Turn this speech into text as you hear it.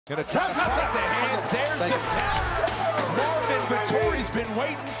Gonna try to fight the hands. There's some talent. Marvin Vettori's been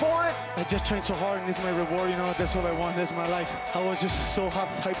waiting for it. I just trained so hard, and this is my reward. You know, that's all I want. That's my life. I was just so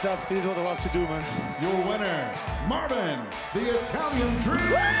hyped up. This is what I love to do, man. Your winner, Marvin, the Italian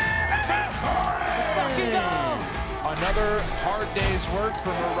Dream. Vettori. Another hard day's work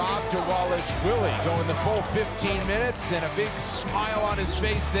for Merab Dvalishvili. Going the full 15 minutes and a big smile on his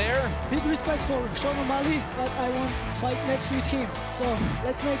face there. Big respect for Sean O'Malley, but I want to fight next with him. So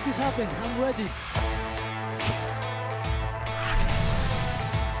let's make this happen. I'm ready.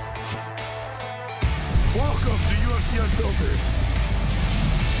 Welcome to UFC Unfiltered.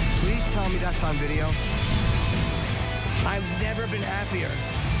 Please tell me that's on video. I've never been happier.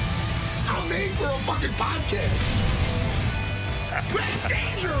 I'm made for a fucking podcast. That's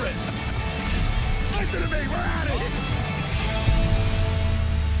dangerous. Listen to me, we're at it.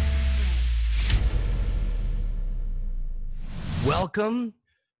 Welcome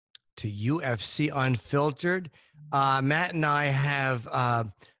to UFC Unfiltered. Matt and I have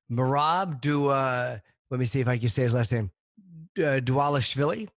Merab let me see if I can say his last name.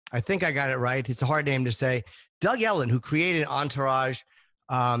 Dvalishvili. I think I got it right. It's a hard name to say. Doug Ellin, who created Entourage,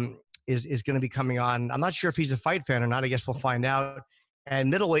 is going to be coming on. I'm not sure if he's a fight fan or not. I guess we'll find out. And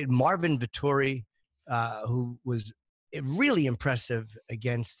middleweight Marvin Vettori, who was really impressive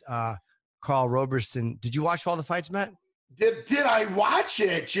against Karl Roberson. Did you watch all the fights, Matt? Did I watch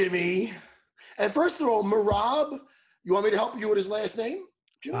it, Jimmy? And first of all, Merab, you want me to help you with his last name,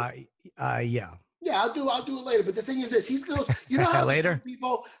 Jimmy? Yeah. Yeah, I'll do it later. But the thing is this, he's goes, you know how later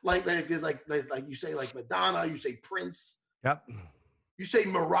people like there's like you say like Madonna, you say Prince. Yep. You say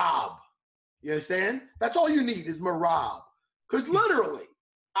Merab. You understand? That's all you need is Merab. Because literally,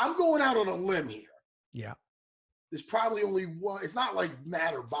 I'm going out on a limb here. Yeah. There's probably only one. It's not like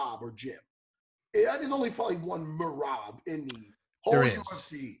Matt or Bob or Jim. There's only probably one Merab in the whole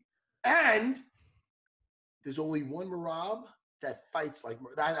UFC. And there's only one Merab that fights like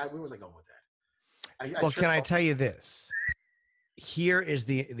where was I going with that? Well, can I tell you this? Here is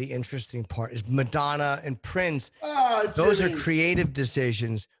the interesting part: is Madonna and Prince. Those are creative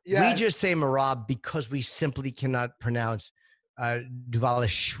decisions. Yes. We just say Merab because we simply cannot pronounce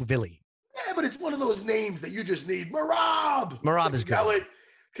Dvalishvili. Yeah, but it's one of those names that you just need. Merab. Merab is good.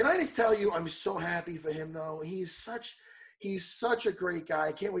 Can I just tell you, I'm so happy for him though. He's such a great guy.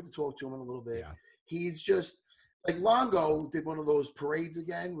 I can't wait to talk to him in a little bit. Yeah. He's just. Like Longo did one of those parades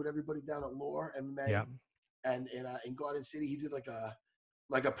again with everybody down at Lore MMA, yeah. And in Garden City he did like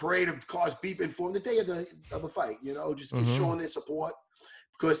a parade of cars beeping for him the day of the fight. You know, just showing their support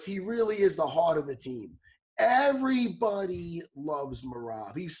because he really is the heart of the team. Everybody loves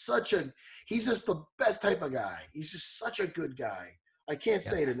Merab. He's just the best type of guy. He's just such a good guy. I can't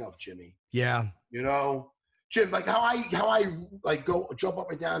say it enough, Jimmy. Yeah, you know, Jim, like how I like go jump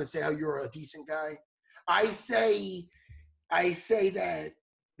up and down and say how you're a decent guy. I say that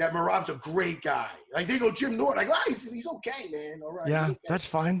Merab's a great guy. Like they go Jim Norton. I go, he's okay, man. All right. Yeah, okay. That's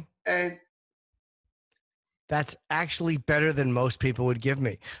fine. And that's actually better than most people would give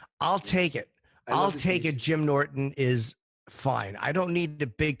me. I'll take it. I'll take it. Jim Norton is fine. I don't need a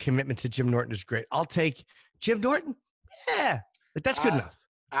big commitment to Jim Norton is great. I'll take Jim Norton. Yeah, but that's good enough.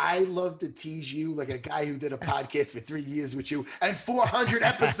 I love to tease you like a guy who did a podcast for 3 years with you and 400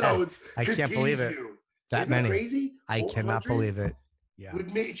 episodes. I can't believe it. That Isn't many. That crazy? I cannot believe it. Yeah.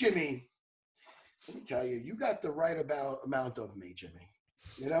 With me, Jimmy, let me tell you, you got the right amount of me, Jimmy.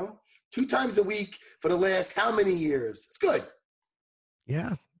 You know? 2 times a week for the last how many years? It's good.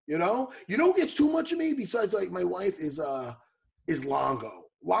 Yeah. You know who gets too much of me besides like my wife is Longo.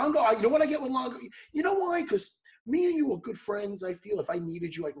 Longo, you know what I get with Longo? You know why? Because me and you are good friends, I feel. If I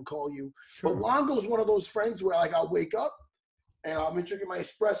needed you, I can call you. Sure. But Longo is one of those friends where like I'll wake up and I'll be drinking my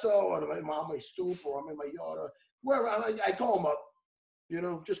espresso, or I'm on my stoop, or I'm in my yard, or wherever. I call him up, you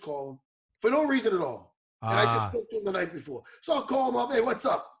know, just call him for no reason at all. And I just spoke to him the night before, so I'll call him up. Hey, what's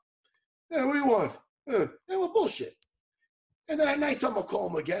up? Hey, what do you want? Hey, well, bullshit. And then at night time I'll call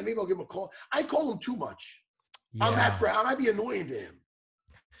him again. Maybe I'll give him a call. I call him too much. Yeah. I'm that friend. I might be annoying to him.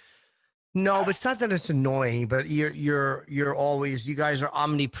 No, but it's not that it's annoying. But you're always. You guys are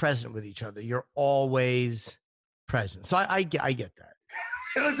omnipresent with each other. You're always present. So I get that.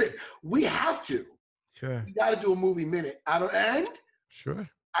 Listen, we have to. Sure. We got to do a movie minute. Sure.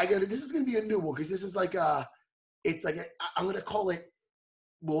 This is going to be a new one because this is like I'm going to call it.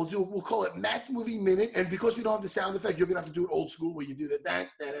 We'll call it Matt's Movie Minute, and because we don't have the sound effect, you're gonna have to do it old school where you do that.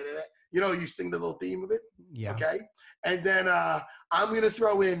 You know, you sing the little theme of it. Yeah. Okay. And then I'm gonna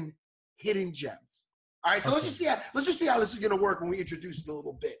throw in hidden gems. All right. So let's just see how this is gonna work when we introduce the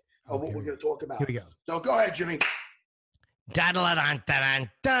little bit of what we're gonna talk about. Here we go. So go ahead, Jimmy.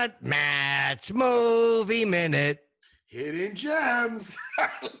 Da-da-da-da-da-da, Matt's Movie Minute. Hidden gems.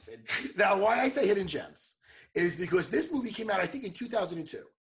 Listen, now why I say hidden gems is because this movie came out, I think, in 2002,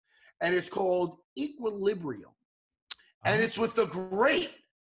 and it's called Equilibrium, and it's with the great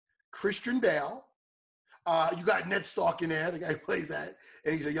Christian Bale. You got Ned Stark in there, the guy who plays that,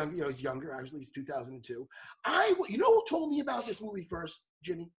 and he's he's younger. Actually, he's 2002. You know who told me about this movie first,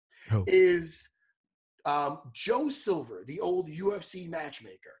 Jimmy? Who? Is Joe Silver, the old UFC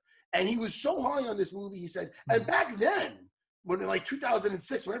matchmaker. And he was so high on this movie, he said, and back then, when in like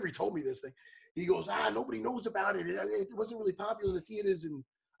 2006, whenever he told me this thing, he goes, nobody knows about it. It wasn't really popular in the theaters. And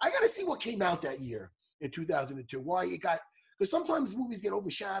I got to see what came out that year in 2002. Why it got, because sometimes movies get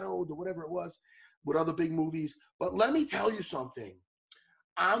overshadowed or whatever it was with other big movies. But let me tell you something.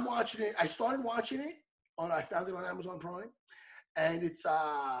 I'm watching it. I started watching it I found it on Amazon Prime. And it's,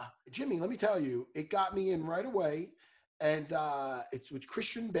 Jimmy, let me tell you, it got me in right away. And it's with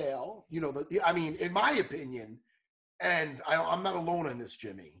Christian Bale. You know, in my opinion, and I'm not alone in this,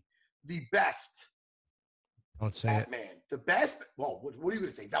 Jimmy, the best Don't say Batman. it. The best, well, what are you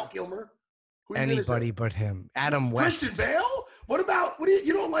going to say, Val Kilmer? Anybody but him. Adam West. Christian Bale? What about,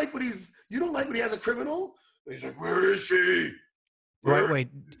 you don't like when he has a criminal? He's like, where is she? Wait.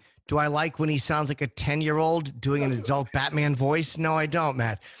 Do I like when he sounds like a 10-year-old doing an adult Batman voice? No, I don't,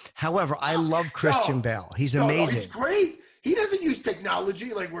 Matt. However, I love Christian Bale. He's amazing. No, he's great. He doesn't use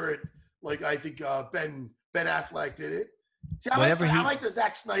technology like I think Ben Affleck did it. See, I like the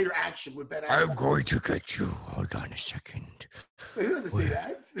Zack Snyder action with Ben Affleck. I'm going to get you. Hold on a second. Wait, who doesn't say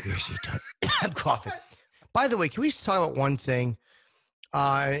that? Yes, he does. I'm coughing. By the way, can we talk about one thing?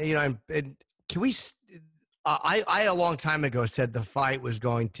 Can we? I a long time ago said the fight was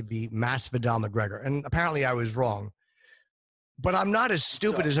going to be Masvidal McGregor, and apparently I was wrong. But I'm not as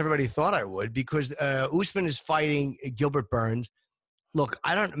stupid as everybody thought I would, because Usman is fighting Gilbert Burns. Look,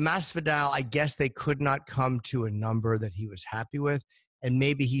 Masvidal, I guess they could not come to a number that he was happy with, and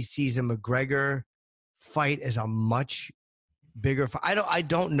maybe he sees a McGregor fight as a much bigger fight. I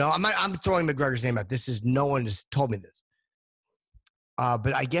don't know. I'm throwing McGregor's name out. No one has told me this.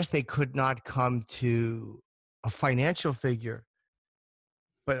 But I guess they could not come to a financial figure.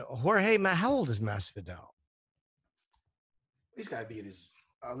 But Jorge, how old is Masvidal? He's got to be in his,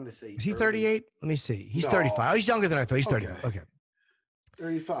 I'm going to say. Is he 38? Let me see. He's 35. Oh, he's younger than I thought. He's 35. Okay.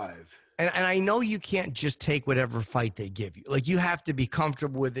 35. And I know you can't just take whatever fight they give you. Like, you have to be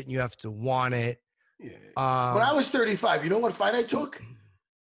comfortable with it, and you have to want it. Yeah. When I was 35, you know what fight I took?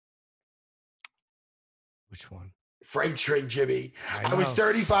 Which one? Freight train, Jimmy. I was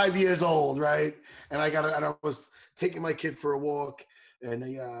 35 years old, right? And I was taking my kid for a walk, and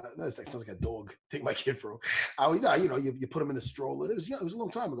that sounds like a dog. Take my kid for a walk. You put him in the stroller. It was a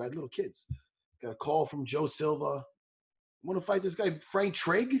long time ago. I had little kids. Got a call from Joe Silva. Want to fight this guy, Frank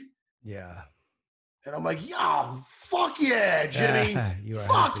Trigg? Yeah. And I'm like, fuck yeah, Jimmy.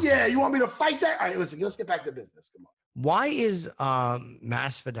 Fuck yeah. You want me to fight that? All right, listen, let's get back to business. Come on. Why is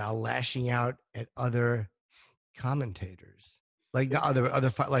Masvidal lashing out at other commentators? Like the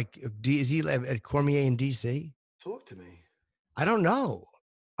other fight, like is he at Cormier in DC? Talk to me. I don't know.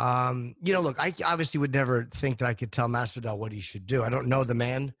 Look, I obviously would never think that I could tell Masvidal what he should do. I don't know the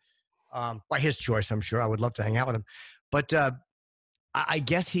man. By his choice, I'm sure. I would love to hang out with him. But I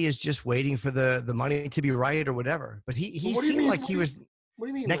guess he is just waiting for the money to be right or whatever. But he seemed like he was. What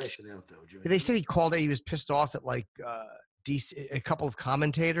do you mean lashing out, though, Joe? They said he called it. He was pissed off at DC, a couple of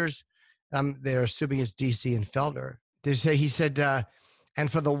commentators. They're assuming it's DC and Felder. He said, and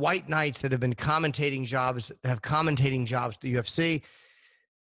for the white knights that have been commentating jobs, at the UFC,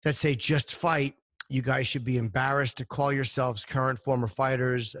 that say just fight, you guys should be embarrassed to call yourselves current former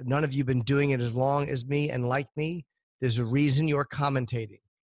fighters. None of you have been doing it as long as me and like me. There's a reason you're commentating.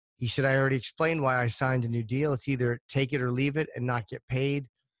 He said, I already explained why I signed a new deal. It's either take it or leave it and not get paid.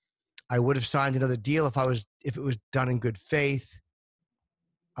 I would have signed another deal if it was done in good faith.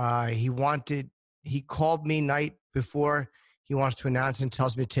 He called me night before. He wants to announce and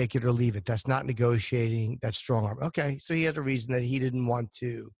tells me to take it or leave it. That's not negotiating. That's strong arm. Okay. So he had a reason that he didn't want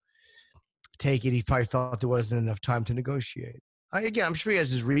to take it. He probably felt there wasn't enough time to negotiate. Again, I'm sure he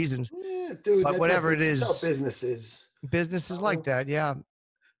has his reasons. Yeah, dude. But whatever it is. That's how business is. Business is like that. Yeah.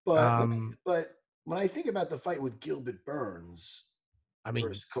 But when I think about the fight with Gilbert Burns,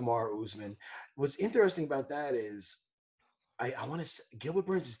 versus Kamaru Usman, what's interesting about that is I want to. Gilbert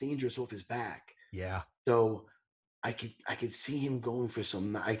Burns is dangerous off his back. Yeah. So I could see him going for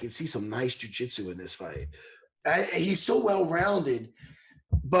some. I could see some nice jiu-jitsu in this fight. He's so well rounded,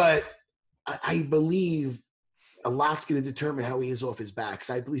 but I believe a lot's going to determine how he is off his back.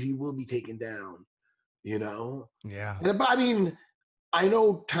 Because I believe he will be taken down you know? Yeah. But I mean, I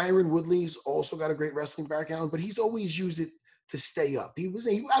know Tyron Woodley's also got a great wrestling background, but he's always used it to stay up.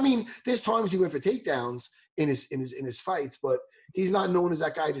 I mean, there's times he went for takedowns in his fights, but he's not known as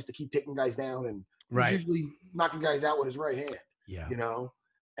that guy just to keep taking guys down, and he's usually knocking guys out with his right hand. Yeah. You know?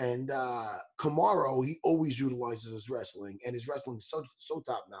 And Kamaru, he always utilizes his wrestling, and his wrestling is so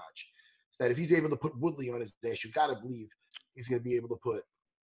top notch that if he's able to put Woodley on his ass, you gotta believe he's gonna be able to put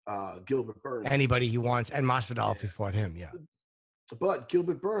Gilbert Burns. Anybody he wants, and Masvidal if he fought him, yeah. But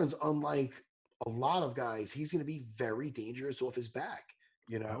Gilbert Burns, unlike a lot of guys, he's gonna be very dangerous off his back.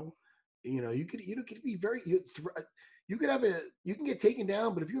 You know, you could be very you can get taken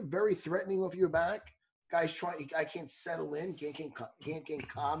down, but if you're very threatening off your back. I can't settle in, can't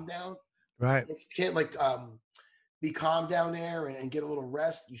calm down. Right. Can't be calm down there and get a little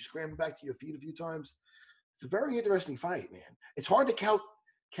rest. You scramble back to your feet a few times. It's a very interesting fight, man. It's hard to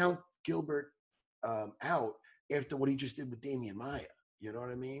count Gilbert out after what he just did with Damian Maia. You know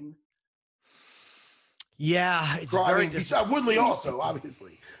what I mean? Yeah. It's very Woodley also,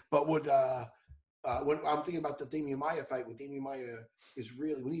 obviously. But when I'm thinking about the Damian Maia fight, when Damian Maia is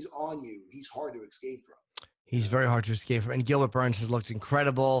really, when he's on you, he's hard to escape from. He's very hard to escape from. And Gilbert Burns has looked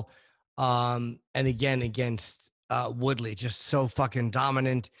incredible. And again, against Woodley, just so fucking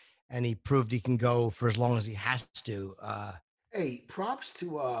dominant. And he proved he can go for as long as he has to. Hey, props to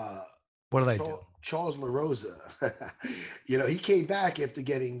what do they do? Charles LaRosa. He came back after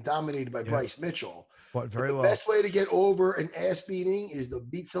getting dominated by Bryce Mitchell. Fought very well. The best way to get over an ass beating is to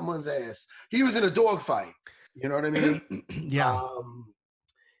beat someone's ass. He was in a dog fight. You know what I mean? Yeah.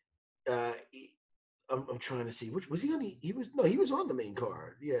 I'm trying to see. Was he on the? He was on the main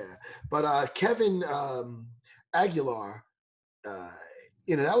card. Yeah, but Kevin Aguilar,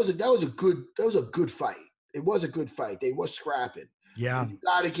 that was a good fight. It was a good fight. They was scrapping. Yeah, you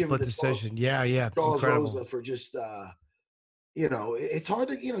got to give split it decision. Charles Incredible. Rosa for just it's hard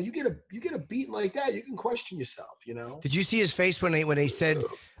to you get a beat like that, you can question yourself. Did you see his face when they said?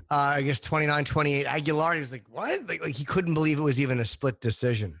 I guess 29-28 Aguilar. He was like, what? Like he couldn't believe it was even a split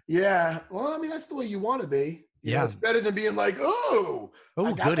decision. Yeah. Well, I mean, that's the way you want to be. It's better than being like, oh,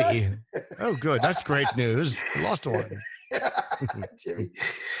 goody. Oh, good. That's great news. Lost one. Jimmy,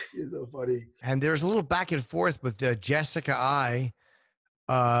 you're so funny. And there's a little back and forth with Jessica I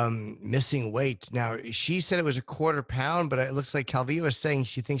missing weight. Now, she said it was a quarter pound, but it looks like Calvillo is saying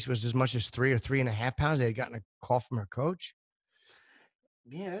she thinks it was as much as 3 or 3.5 pounds. They had gotten a call from her coach.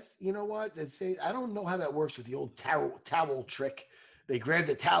 Yeah, that's, you know what? I don't know how that works with the old towel trick. They grab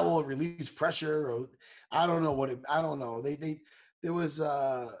the towel and release pressure, or I don't know I don't know. They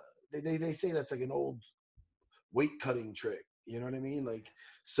say that's like an old weight cutting trick. You know what I mean? Like,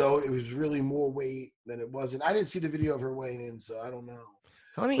 so it was really more weight than it wasn't. I didn't see the video of her weighing in, so I don't know.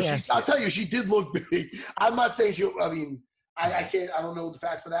 I'll tell you, she did look big. I'm not saying I don't know the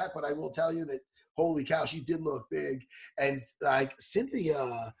facts of that, but I will tell you that, holy cow, she did look big. And like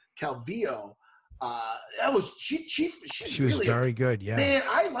Cynthia Calvillo, she was really very good. Yeah, man,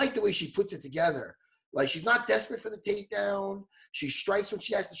 I like the way she puts it together. Like, she's not desperate for the takedown. She strikes when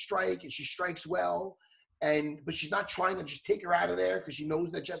she has to strike, and she strikes well. But she's not trying to just take her out of there because she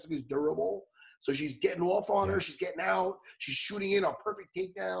knows that Jessica's durable. So she's getting off on her. She's getting out. She's shooting in a perfect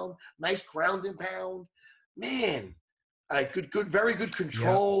takedown. Nice ground and pound. Man, very good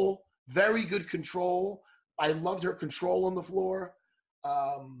control. Yeah. Very good control. I loved her control on the floor.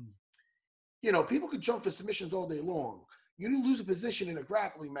 People could jump for submissions all day long. You lose a position in a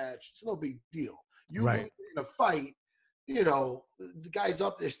grappling match, it's no big deal. You lose in a fight, the guy's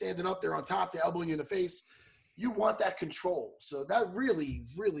up there, standing up there on top, they're elbowing you in the face. You want that control. So that really,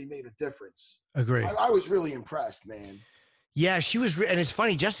 really made a difference. Agree. I was really impressed, man. Yeah, she was. And it's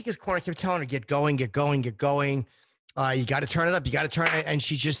funny, Jessica's corner kept telling her, get going, get going, get going. You got to turn it up. You got to turn it. And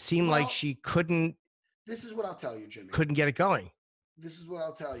she just seemed like she couldn't. This is what I'll tell you, Jimmy. Couldn't get it going. This is what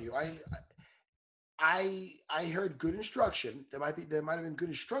I'll tell you. I heard good instruction. There might have been good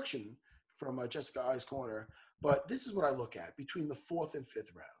instruction from Jessica I's corner, but this is what I look at between the 4th and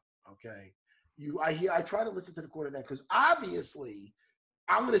 5th round. Okay, I try to listen to the corner then, because obviously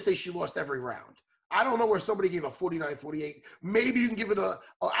I'm going to say she lost every round. I don't know where somebody gave a 49-48. Maybe you can give it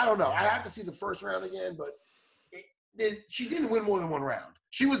I don't know. I have to see the first round again, but she didn't win more than one round.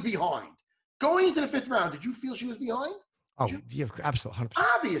 She was behind. Going into the 5th round, did you feel she was behind? Oh, yeah, absolutely. 100%.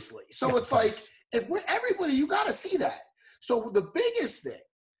 Obviously. So it's like, if we're everybody, you got to see that. So the biggest thing,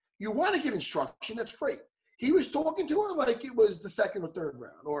 you want to give instruction, that's great. He was talking to her like it was the 2nd or 3rd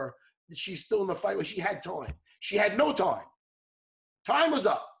round, or she's still in the fight where she had time. She had no time. Time was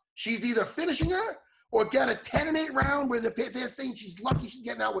up. She's either finishing her or got a 10-8 round where they're saying she's lucky she's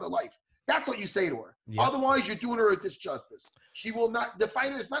getting out with her life. That's what you say to her. Yep. Otherwise, you're doing her a disjustice. She will not. The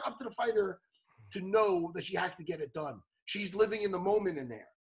fighter, it's not up to the fighter to know that she has to get it done. She's living in the moment in there.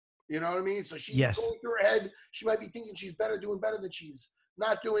 You know what I mean? So she's going through her head. She might be thinking she's doing better than she's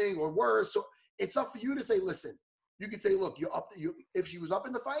not doing, or worse. So it's up for you to say, listen. You could say, look, you're up. If she was up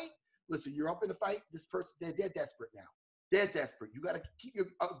in the fight, listen, you're up in the fight. This person, they're desperate now. They're desperate. You got to keep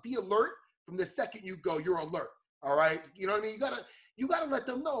be alert from the second you go. You're alert. All right. You know what I mean? You gotta let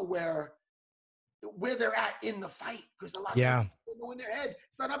them know where they're at in the fight, because a lot of people don't know in their head.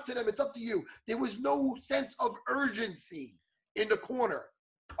 It's not up to them. It's up to you. There was no sense of urgency in the corner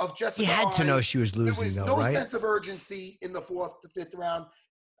of Jessica. He had to know she was losing, there was though, no right? sense of urgency in the 4th to 5th round.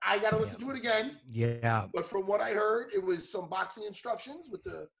 I got to listen to it again. Yeah. But from what I heard, it was some boxing instructions with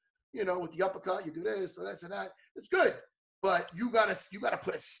the, with the uppercut. You do this, so that's and that. It's good. But you gotta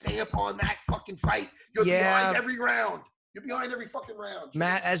put a stamp on that fucking fight. You're behind every round. You're behind every fucking round.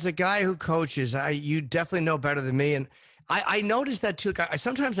 Matt, as a guy who coaches, you definitely know better than me. And I noticed that too.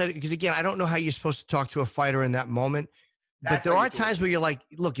 Sometimes, because again, I don't know how you're supposed to talk to a fighter in that moment. But there are times where you're like,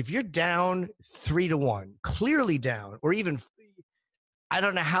 look, if you're down 3-1, clearly down, or even, I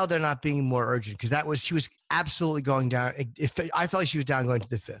don't know how they're not being more urgent, because she was absolutely going down. I felt like she was down going to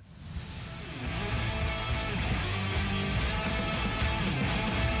the 5th.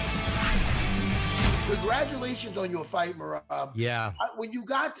 Congratulations on your fight, Merab. Yeah. When you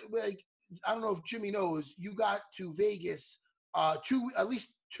got, I don't know if Jimmy knows, you got to Vegas at least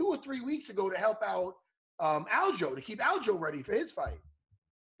 2 or 3 weeks ago to help out Aljo, to keep Aljo ready for his fight.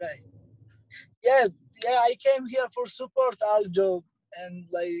 Right. Yeah, I came here for support Aljo,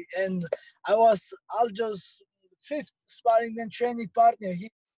 and I was Aljo's 5th sparring and training partner.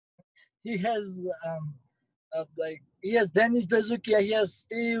 He has he has Dennis Bezukia, he has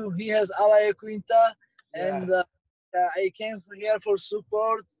Steve, he has Alaya Quinta, and I came here for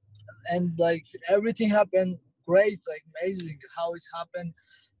support, and everything happened great, amazing how it happened.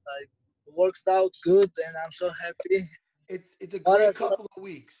 Works out good, and I'm so happy. It's a great couple of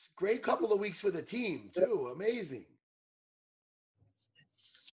weeks. Great couple of weeks for the team too. Amazing.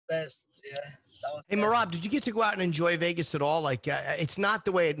 It's best, yeah. Hey, Merab, did you get to go out and enjoy Vegas at all? It's not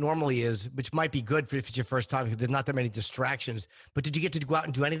the way it normally is, which might be good if it's your first time, because there's not that many distractions. But did you get to go out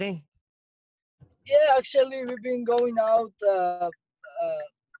and do anything? Yeah, actually, we've been going out.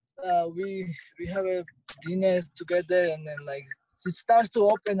 We have a dinner together, and then it starts to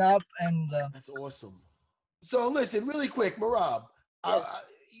open up, and that's awesome. So listen, really quick, Merab.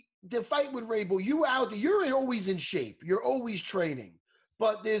 Yes. The fight with Ray Borg, you were out there. You're always in shape. You're always training.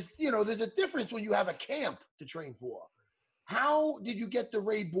 But there's a difference when you have a camp to train for. How did you get the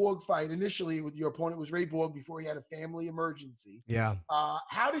Ray Borg fight initially? With your opponent was Ray Borg before he had a family emergency. Yeah.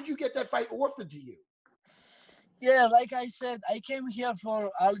 How did you get that fight offered to you? Yeah, like I said, I came here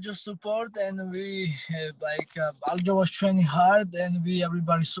for Aljo's support, and we Aljo was training hard, and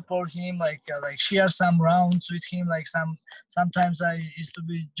everybody support him, share some rounds with him. Sometimes I used to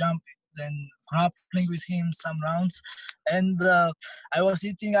be jumping and grappling with him some rounds, and I was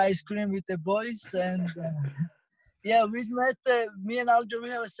eating ice cream with the boys, and yeah, we met. Me and Aljo, we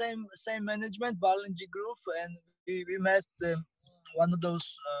have the same management, Balenji Group, and we met one of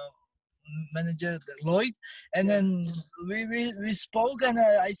those. Manager Lloyd, and then we spoke, and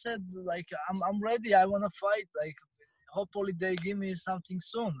I said I'm ready. I want to fight. Hopefully they give me something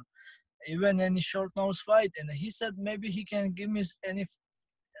soon, even any short notice fight. And he said maybe he can give me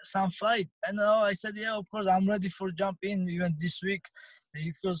some fight. And I said yeah, of course I'm ready for jump in even this week,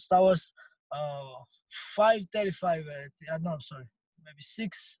 because that was 5:35. No, sorry, maybe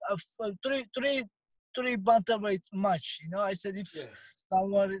 6. 3 bantamweight match. I said if. Yeah.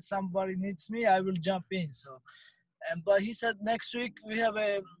 Somebody needs me, I will jump in. So, but he said next week we have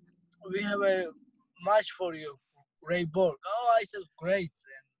a match for you, Ray Borg. Oh, I said great,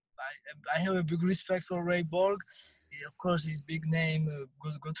 and I have a big respect for Ray Borg. Of course, he's big name,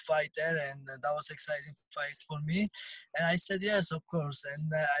 good fighter, and that was exciting fight for me. And I said yes, of course.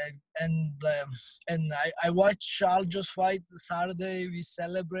 And I watched Aljo's fight Saturday. We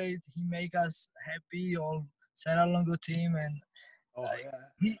celebrate. He make us happy. All Sarah Longo team and.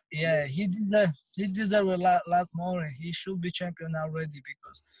 He deserves a lot more, and he should be champion already,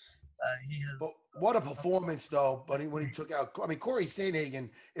 because he has. But what a performance, though! But when he took out, Corey Sandhagen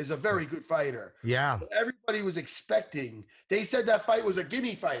is a very good fighter. Yeah. But everybody was expecting. They said that fight was a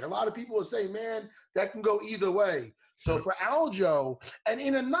gimme fight. A lot of people were saying, "Man, that can go either way." So for Aljo, and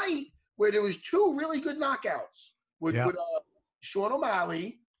in a night where there was 2 really good knockouts with Sean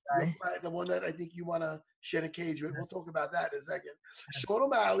O'Malley. The one that I think you want to share a cage with. We'll talk about that in a second. Sean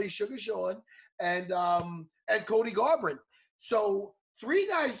O'Malley, Sugar Sean, and Cody Garbrandt. So 3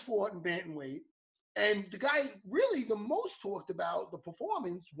 guys fought in bantamweight, and the guy really the most talked about the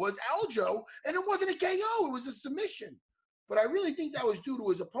performance was Aljo, and it wasn't a KO, it was a submission. But I really think that was due to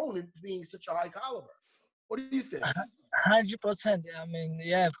his opponent being such a high caliber. What do you think? 100%. I mean,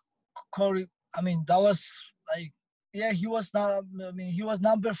 yeah, Corey. I mean, that was like, yeah, he was not. I mean, he was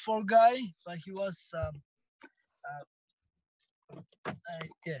number 4 guy, but he was.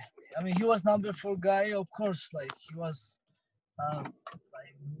 Yeah, I mean, he was number 4 guy. Of course, like he was. Like,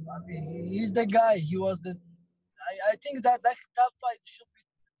 I mean, he's the guy. He was the. I think that fight should be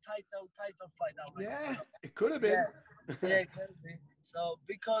title fight already. Yeah, So, it could have been. Yeah, it could be. So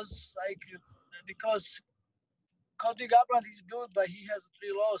because Cody Garbrandt is good, but he has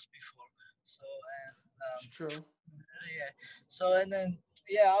 3 losses before. So It's true. yeah. So and then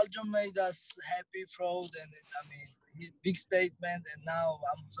Aljo made us happy, proud, and I mean, big statement. And now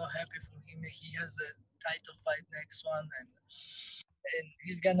I'm so happy for him. He has a title fight next one, and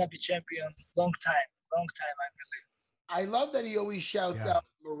he's gonna be champion long time, I believe. I love that he always shouts out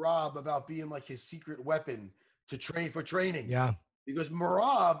Merab about being like his secret weapon to train for training. Yeah. Because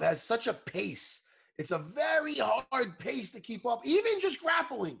Merab has such a pace. It's a very hard pace to keep up, even just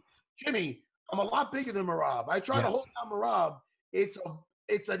grappling. Jimmy, I'm a lot bigger than Merab. I try to hold down Merab.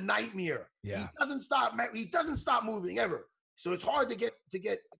 It's a nightmare. Yeah. He doesn't stop. He doesn't stop moving ever. So it's hard to get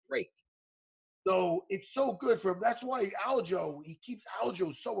a break. So it's so good for him. That's why he keeps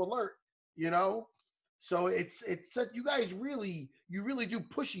Aljo so alert, you know? So it's you guys really do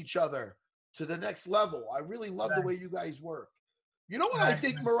push each other to the next level. I really love the way you guys work. You know what I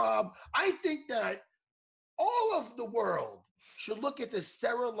think, Merab? I think that all of the world should look at the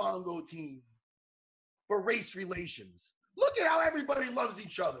Serra-Longo team for race relations. Look at how everybody loves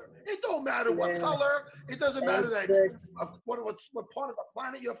each other. It don't matter what color. It doesn't matter what part of the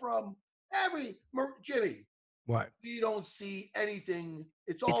planet you're from. Jimmy. What? We don't see anything.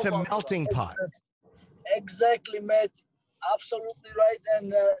 It's a melting pot. Exactly, Matt. Absolutely right.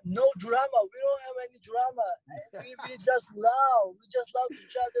 And no drama. We don't have any drama. We just love. We just love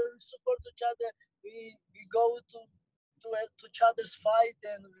each other. We support each other. We go to each other's fight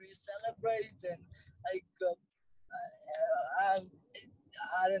and we celebrate and like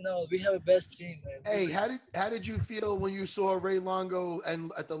I don't know. We have a best team. Hey, how did you feel when you saw Ray Longo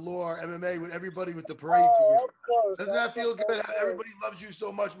and at the Lore MMA with everybody with the parade? Of course. Doesn't that feel good? How everybody loves you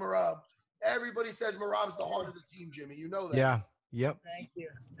so much, Merab. Everybody says Merab's the heart of the team, Jimmy. You know that. Yeah. Yep. Thank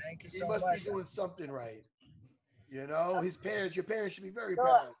you so much. He must be doing something right. You know, your parents should be very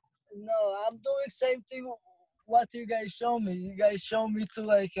proud. No, I'm doing same thing. What you guys show me. You guys show me to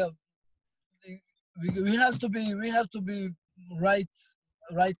like we have to be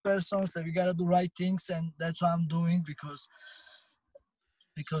right person. So we gotta do right things, and that's what I'm doing because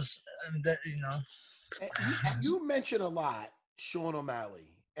that, you know. You mention a lot Sean O'Malley.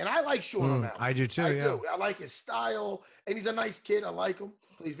 And I like Sean O'Malley. I do too. I like his style, and he's a nice kid. I like him.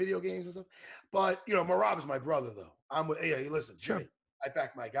 Plays video games and stuff. But you know, Merab is my brother, though. Hey, listen, Jimmy, I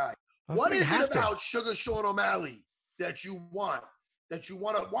back my guy. What is it about Sugar Sean O'Malley that you want?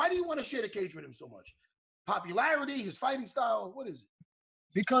 Why do you want to share the cage with him so much? Popularity, his fighting style. What is it?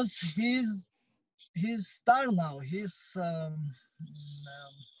 Because he's star now. He's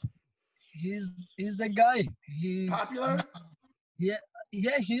the guy. Popular.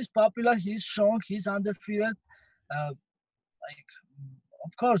 Yeah, he's popular. He's strong. He's undefeated.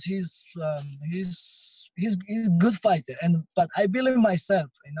 Of course, he's a good fighter. But I believe in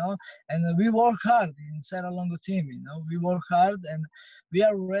myself, you know. And we work hard in Serra-Longo team, you know. We work hard, and we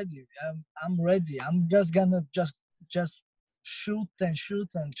are ready. I'm ready. I'm just gonna just shoot and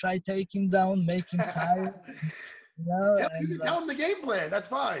try take him down, make him tired. You know. You can tell him the game plan. That's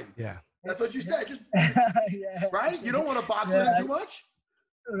fine. Yeah. That's what you said. Just right. You don't want to box with him too much.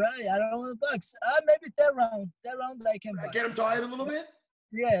 Right. I don't want to box. Maybe third round I can box. Get him tired a little bit.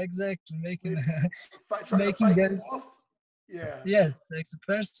 Yeah, exactly. Make him get him off. Yeah. Yes. Like the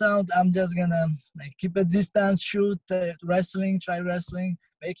first round, I'm just gonna keep a distance, shoot, try wrestling,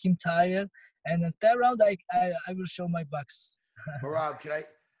 make him tired, and the third round, I will show my box. Merab,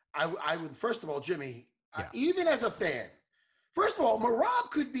 I would first of all, Jimmy, even as a fan, first of all, Merab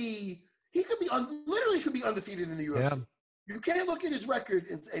could be undefeated in the UFC. Yeah. You can't look at his record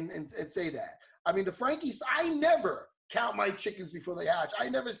and say that. I mean, the Frankies, I never count my chickens before they hatch. I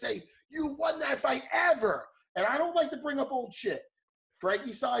never say, you won that fight ever. And I don't like to bring up old shit.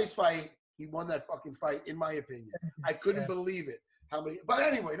 Frankie Sai's fight, he won that fucking fight, in my opinion. I couldn't believe it. But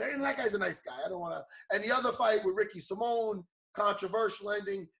anyway, that guy's a nice guy. I don't want to. And the other fight with Ricky Simone, controversial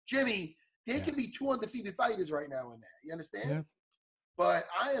ending. Jimmy, there can be 2 undefeated fighters right now in there. You understand? Yeah. But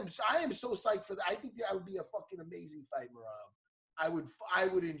I am so psyched for that. I think that would be a fucking amazing fight, Merab. I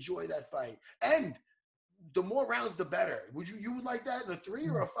would enjoy that fight. And the more rounds, the better. You would like that in a 3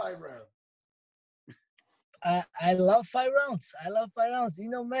 or a 5 round? I love 5 rounds. I love 5 rounds. You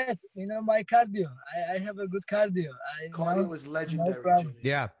know, Matt, my cardio. I have a good cardio. Cardio is legendary, no Jimmy.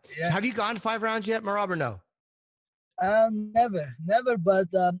 Yeah. Yeah. So have you gone 5 rounds yet, Merab, or no? Never. But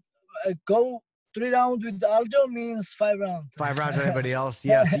go 3 rounds with Aljo means 5 rounds. 5 rounds on anybody else?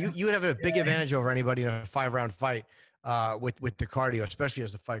 Yeah. So you would have a big advantage over anybody in a 5-round fight with the cardio, especially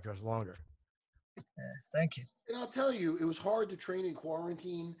as the fight goes longer. Yes, thank you. And I'll tell you, it was hard to train in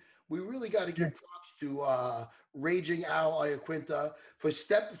quarantine. We really got to give props to Raging Al Iaquinta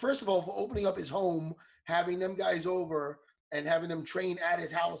first of all, for opening up his home, having them guys over, and having them train at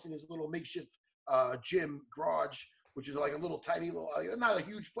his house in his little makeshift gym garage, which is like a little tiny little, not a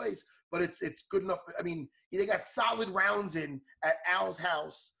huge place, but it's good enough. I mean, they got solid rounds in at Al's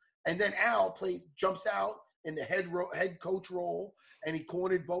house, and then Al jumps out in the head coach role, and he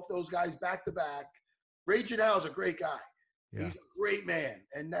cornered both those guys back to back. Raging Al is a great guy. Yeah. He's a great man,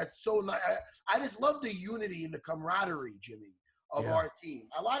 and that's so nice. I just love the unity and the camaraderie, Jimmy, of our team.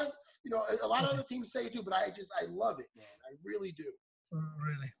 A lot of other teams say it too, but I love it, man. I really do.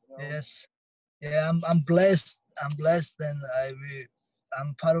 Really? You know? Yes. Yeah, I'm blessed. I'm blessed, and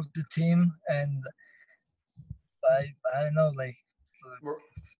I'm part of the team, and I don't know, like,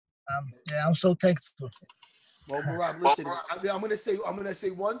 I'm so thankful. Well, Merab, listen, I'm gonna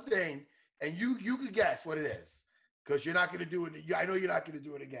say one thing, and you could guess what it is, because you're not gonna do it. I know you're not gonna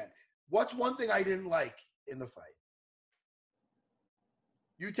do it again. What's one thing I didn't like in the fight?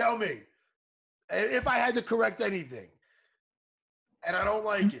 You tell me. If I had to correct anything, and I don't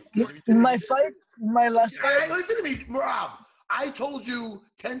like it. In my fight, in my last fight. Listen to me, Merab. I told you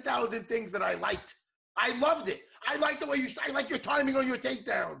 10,000 things that I liked. I loved it. I like the way I like your timing on your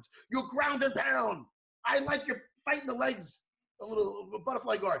takedowns, your ground and pound. I like your fighting the legs, a little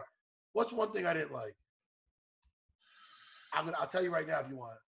butterfly guard. What's one thing I didn't like? I'll tell you right now if you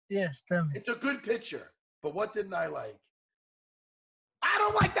want. Yes, tell me. It's a good picture, but what didn't I like? I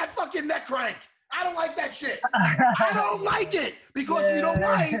don't like that fucking neck crank. I don't like that shit. I don't like it because you know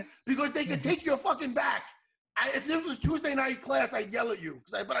why? Because they can take your fucking back. If this was Tuesday night class, I'd yell at you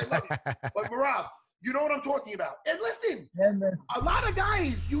but I love it. But Merab, you know what I'm talking about. And listen, a lot of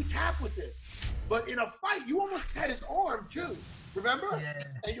guys you tap with this, but in a fight you almost had his arm too. Remember? Yeah.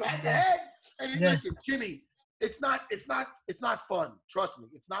 And you had the head. And listen, Jimmy, it's not fun. Trust me,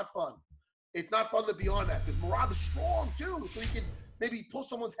 it's not fun. It's not fun to be on that because Merab is strong too, so he can maybe pull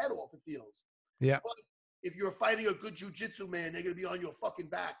someone's head off. It feels. Yeah. But if you're fighting a good jiu-jitsu man, they're gonna be on your fucking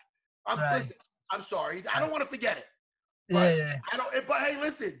back. Listen, I'm sorry. I don't want to forget it. But I don't. But hey,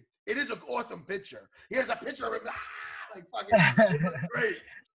 listen, it is an awesome picture. Here's a picture of him. Like fucking, it's great.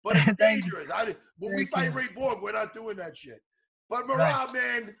 But it's dangerous. When we fight Ray Borg, we're not doing that shit. But Merab,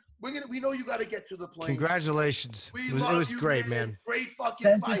 man, we know you got to get to the plane. Congratulations. It was great, man. Great fucking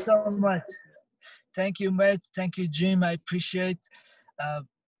fight. Thank you so much. Thank you, Matt. Thank you, Jim. I appreciate.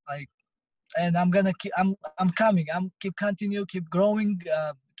 And I'm gonna keep. I'm coming. Keep continue. Keep growing.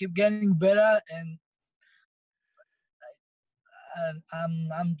 Keep getting better. And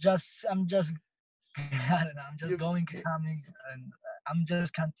I'm just. I don't know. I'm just going, coming, and I'm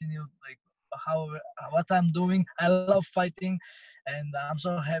just continue like what I'm doing. I love fighting, and I'm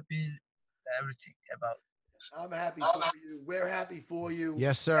so happy. Everything about. I'm happy for you. We're happy for you.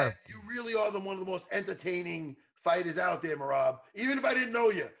 Yes, sir. And you really are one of the most entertaining fighters out there, Merab. Even if I didn't know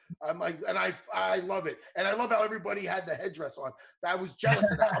you, I'm like, and I love it. And I love how everybody had the headdress on. I was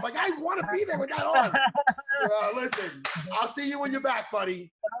jealous of that. I'm like, I want to be there with that on. Listen, I'll see you when you're back,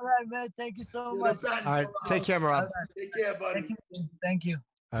 buddy. All right, man. Thank you so much. The best. All right, take care, Merab. Take care, buddy. Thank you.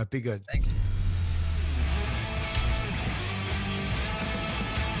 All right, be good. Thank you.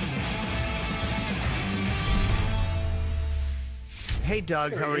 Hey,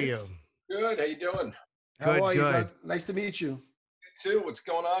 Doug, how are you? Good. How you doing? How are you, Doug? Nice to meet you. You too. What's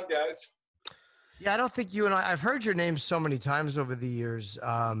going on, guys? Yeah, I don't think you and I've heard your name so many times over the years.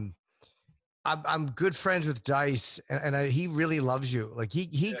 I'm good friends with Dice, and he really loves you. Like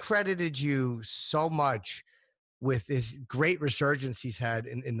he credited you so much with this great resurgence he's had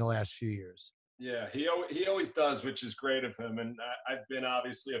in the last few years. Yeah, he always does, which is great of him. And I've been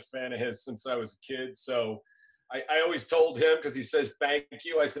obviously a fan of his since I was a kid. So I always told him, because he says, thank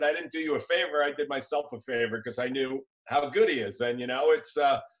you. I said, I didn't do you a favor. I did myself a favor because I knew how good he is. And, it's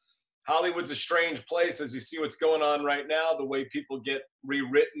Hollywood's a strange place as you see what's going on right now, the way people get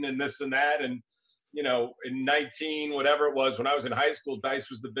rewritten and this and that. And, in 19, whatever it was, when I was in high school, Dice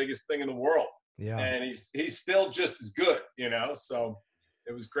was the biggest thing in the world. Yeah. And he's still just as good, so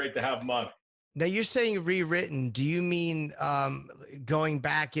it was great to have him on. Now you're saying rewritten. Do you mean going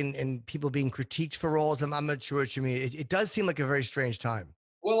back and people being critiqued for roles? I'm not sure what you mean. It does seem like a very strange time.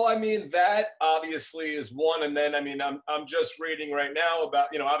 Well, I mean, that obviously is one. And then, I mean, I'm just reading right now about,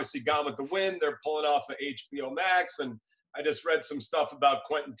 obviously Gone with the Wind. They're pulling off of HBO Max. And I just read some stuff about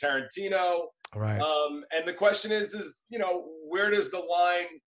Quentin Tarantino. Right. And the question is, where does the line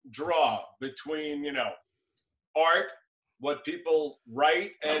draw between, art, what people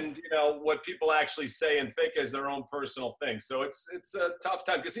write, and, what people actually say and think as their own personal thing. So it's a tough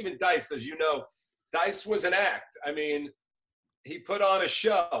time, because even Dice, as you know, Dice was an act. I mean, he put on a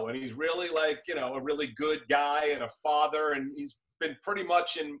show, and he's really a really good guy and a father, and he's been pretty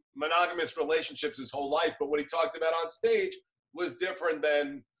much in monogamous relationships his whole life. But what he talked about on stage was different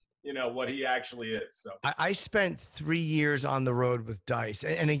than, what he actually is. So I spent 3 years on the road with Dice,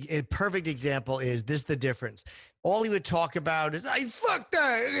 and a perfect example is this: the difference. All he would talk about is, I fucked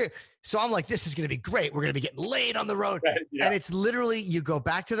that. So I'm like, this is going to be great. We're going to be getting laid on the road. Right, yeah. And it's literally, you go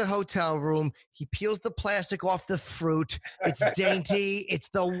back to the hotel room. He peels the plastic off the fruit. It's dainty. It's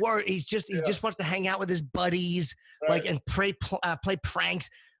the word. He just wants to hang out with his buddies, right, and play pranks.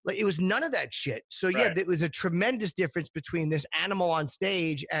 Like, it was none of that shit. So yeah, right, there was a tremendous difference between this animal on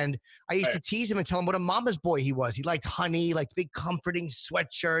stage. And I used to tease him and tell him what a mama's boy he was. He liked honey, like big comforting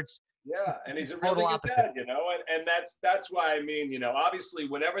sweatshirts. Yeah, and he's a really good dad, and that's why, I mean, obviously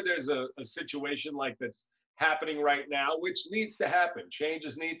whenever there's a situation like that's happening right now, which needs to happen,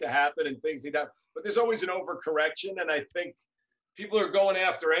 changes need to happen and things need to happen, but there's always an overcorrection, and I think people are going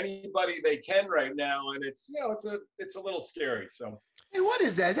after anybody they can right now, and it's a little scary. So, and what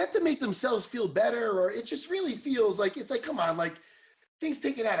is that? Is that to make themselves feel better, or it just really feels like it's like, come on, like things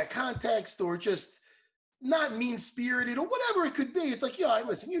taken out of context, or just not mean-spirited, or whatever it could be. It's like,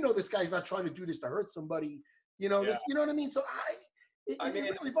 listen, this guy's not trying to do this to hurt somebody. This, you know what I mean? So it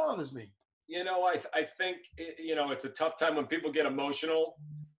really bothers me. I think, it's a tough time when people get emotional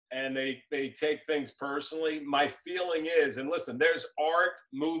and they take things personally. My feeling is, and listen, there's art,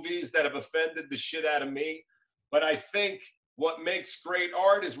 movies that have offended the shit out of me, but I think what makes great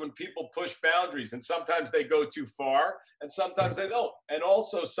art is when people push boundaries, and sometimes they go too far and sometimes they don't. And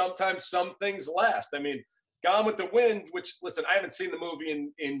also sometimes some things last. I mean, Gone with the Wind, which, listen, I haven't seen the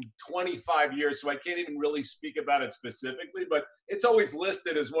movie in 25 years, so I can't even really speak about it specifically, but it's always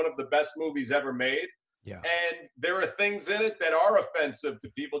listed as one of the best movies ever made. Yeah. And there are things in it that are offensive to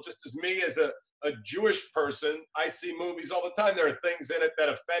people. Just as me as a Jewish person, I see movies all the time. There are things in it that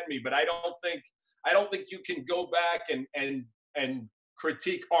offend me, but I don't think you can go back and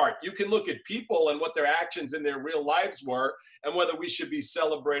critique art. You can look at people and what their actions in their real lives were, and whether we should be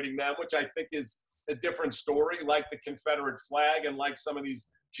celebrating them, which I think is a different story, like the Confederate flag and like some of these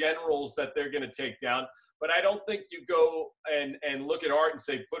generals that they're going to take down. But I don't think you go and look at art and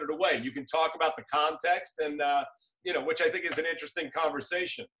say, put it away. You can talk about the context, and which I think is an interesting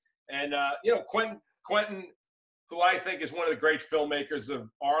conversation. And Quentin, who I think is one of the great filmmakers of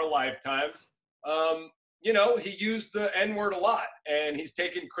our lifetimes, he used the N-word a lot, and he's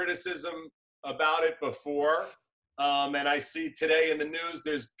taken criticism about it before. And I see today in the news,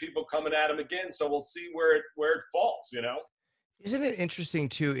 there's people coming at him again. So we'll see where it falls, Isn't it interesting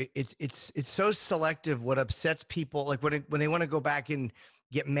too? It's so selective what upsets people. Like when they want to go back and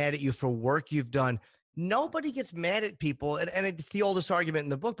get mad at you for work you've done, nobody gets mad at people. And it's the oldest argument in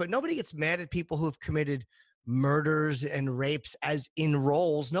the book, but nobody gets mad at people who have committed murders and rapes as in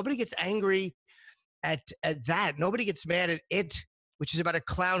roles. Nobody gets angry at that. Nobody gets mad at It, which is about a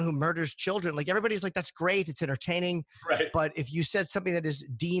clown who murders children. Like, everybody's like, that's great, it's entertaining. Right. But if you said something that is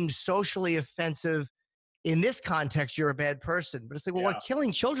deemed socially offensive in this context, you're a bad person. But it's like, well, what,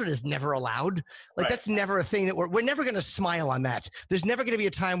 killing children is never allowed. Like, that's never a thing that we're never going to smile on that. There's never going to be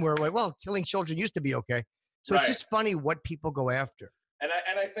a time where, like, well, killing children used to be okay. So it's just funny what people go after. And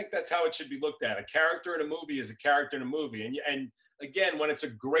I think that's how it should be looked at. A character in a movie is a character in a movie. And again, when it's a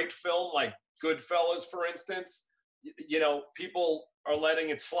great film, like Goodfellas, for instance, people are letting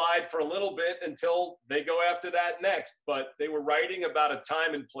it slide for a little bit until they go after that next. But they were writing about a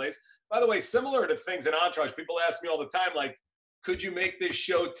time and place. By the way, similar to things in Entourage, people ask me all the time, like, could you make this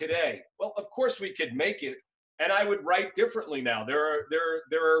show today? Well, of course we could make it. And I would write differently now. There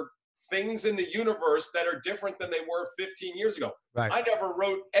are things in the universe that are different than they were 15 years ago. Right. I never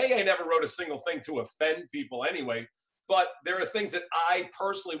wrote a single thing to offend people anyway. But there are things that I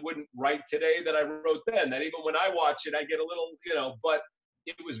personally wouldn't write today that I wrote then, that even when I watch it, I get a little, but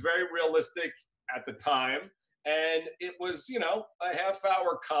it was very realistic at the time. And it was, a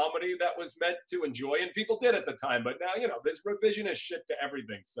half-hour comedy that was meant to enjoy, and people did at the time. But now, there's revisionist shit to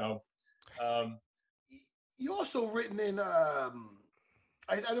everything. So you also written in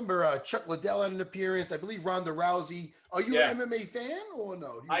I remember Chuck Liddell had an appearance. I believe Ronda Rousey. Are you an MMA fan or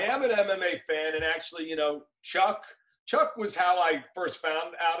no? I am an MMA fan, and actually, you know, Chuck was how I first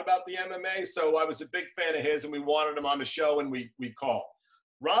found out about the MMA. So I was a big fan of his, and we wanted him on the show, and we called.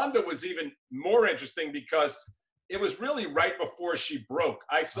 Ronda was even more interesting because it was really right before she broke.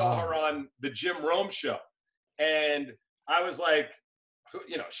 I saw her on the Jim Rome show, and I was like,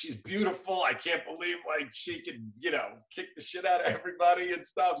 you know, she's beautiful. I can't believe like she could, you know, kick the shit out of everybody and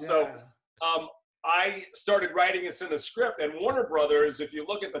stuff. Yeah. So I started writing this in the script, and Warner Brothers, if you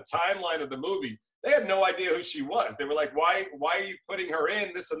look at the timeline of the movie, they had no idea who she was. They were like, why are you putting her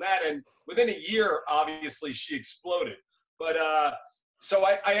in, this and that? And within a year, obviously, she exploded. But so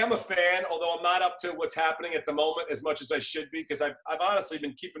I am a fan, although I'm not up to what's happening at the moment as much as I should be, because I've honestly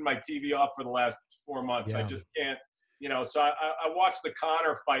been keeping my TV off for the last 4 months. Yeah. I just can't, you know, so I watched the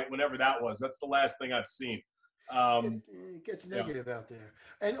Conor fight whenever that was. That's the last thing I've seen. It gets negative out there.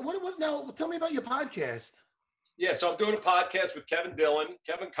 And what now? Tell me about your podcast. Yeah, so I'm doing a podcast with Kevin Dillon.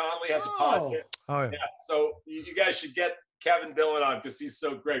 Kevin Connolly has a podcast. Oh, yeah. So you guys should get Kevin Dillon on because he's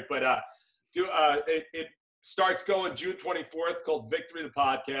so great. But it starts going June 24th, called Victory the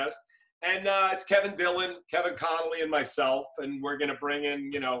Podcast. And it's Kevin Dillon, Kevin Connolly, and myself. And we're going to bring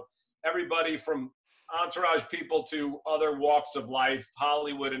in, you know, everybody from Entourage people to other walks of life,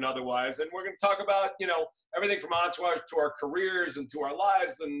 Hollywood and otherwise. And we're going to talk about, you know, everything from Entourage to our careers and to our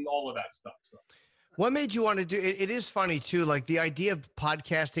lives and all of that stuff. So. What made you want to do it? It is funny too, like the idea of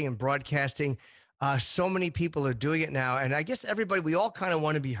podcasting and broadcasting. So many people are doing it now. And I guess we all kind of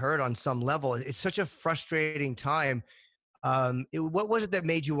want to be heard on some level. It's such a frustrating time. What was it that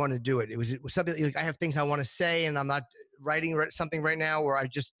made you want to do it? It was something like, I have things I want to say and I'm not writing something right now, or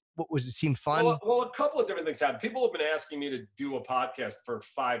it seemed fun? Well, a couple of different things happened. People have been asking me to do a podcast for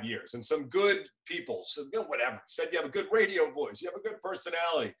 5 years, and some good people, so, you know, whatever, said you have a good radio voice, you have a good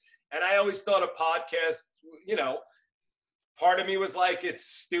personality. And I always thought a podcast, you know, part of me was like, it's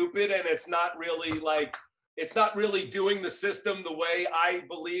stupid and it's not really doing the system the way I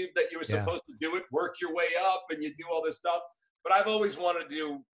believe that you were supposed to do it, work your way up and you do all this stuff. But I've always wanted to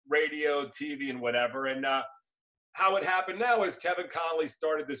do radio, TV, and whatever. And how it happened now is Kevin Connolly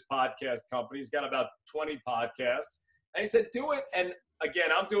started this podcast company. He's got about 20 podcasts. And he said, do it. And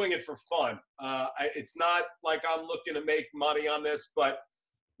again, I'm doing it for fun. It's not like I'm looking to make money on this, but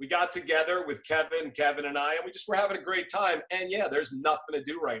we got together with Kevin and I, and we're having a great time. And yeah, there's nothing to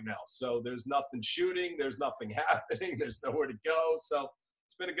do right now. So there's nothing shooting. There's nothing happening. There's nowhere to go. So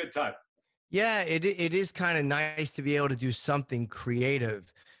it's been a good time. Yeah, it is kind of nice to be able to do something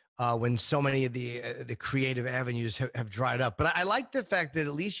creative when so many of the creative avenues have dried up. But I like the fact that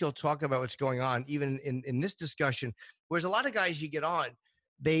at least you'll talk about what's going on, even in this discussion, whereas a lot of guys you get on,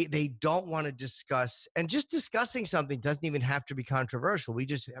 they don't want to discuss, and just discussing something doesn't even have to be controversial. We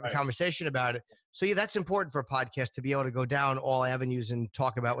just have a conversation about it. So yeah, that's important for a podcast, to be able to go down all avenues and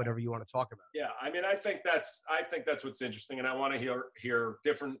talk about whatever you want to talk about. Yeah, I mean, I think that's what's interesting, and I want to hear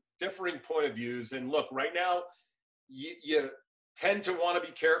differing point of views. And look, right now, you tend to want to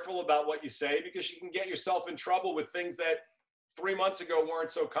be careful about what you say because you can get yourself in trouble with things that 3 months ago weren't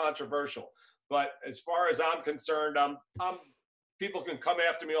so controversial. But as far as I'm concerned, people can come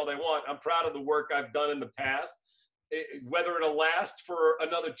after me all they want. I'm proud of the work I've done in the past. Whether it'll last for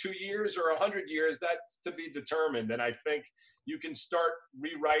another 2 years or 100 years, that's to be determined. And I think you can start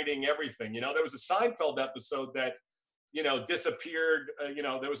rewriting everything. You know, there was a Seinfeld episode that, you know, disappeared.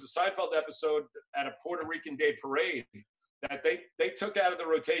 There was a Seinfeld episode at a Puerto Rican Day parade that they took out of the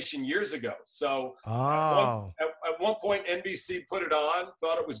rotation years ago. So at one point, NBC put it on,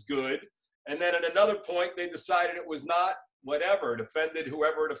 thought it was good. And then at another point, they decided it was not. Whatever, it offended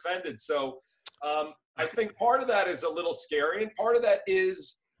whoever it offended. So I think part of that is a little scary, and part of that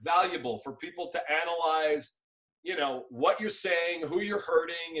is valuable for people to analyze, you know, what you're saying, who you're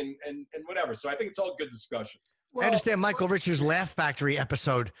hurting, and whatever. So I think it's all good discussions. Well, I understand Michael Richards' Laugh Factory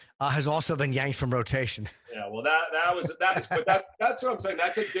episode has also been yanked from rotation. Yeah, well, that's what I'm saying.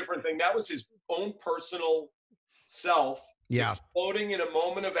 That's a different thing. That was his own personal self. Yeah. Exploding in a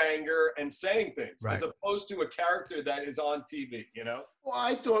moment of anger and saying things, as opposed to a character that is on TV, you know? Well,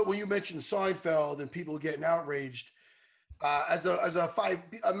 I thought when you mentioned Seinfeld and people getting outraged, as a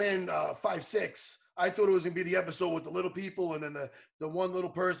 5'6", I thought it was going to be the episode with the little people and then the one little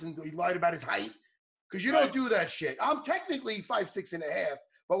person, he lied about his height. Because you don't do that shit. I'm technically 5'6.5",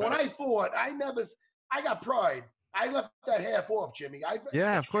 but when I fought, I got pride. I left that half off, Jimmy.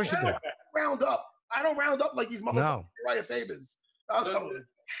 Yeah, of course you do. Round up. I don't round up like these motherfuckers. Uriah Faber's. I don't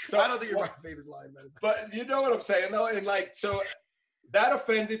think Uriah Faber's lying. But you know what I'm saying, though? And like, so that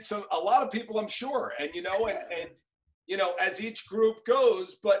offended a lot of people, I'm sure. And, you know, as each group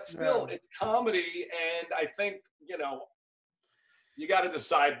goes, but still it's comedy. And I think, you know, you got to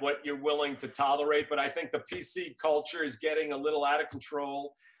decide what you're willing to tolerate. But I think the PC culture is getting a little out of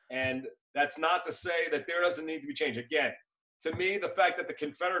control. And that's not to say that there doesn't need to be change. Again, to me, the fact that the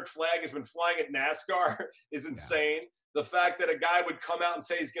Confederate flag has been flying at NASCAR is insane. The fact that a guy would come out and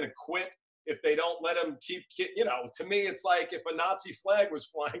say he's going to quit if they don't let him keep, you know, to me, it's like if a Nazi flag was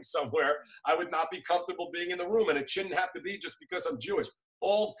flying somewhere, I would not be comfortable being in the room. And it shouldn't have to be just because I'm Jewish.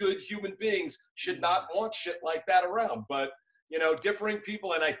 All good human beings should not want shit like that around. But, you know, differing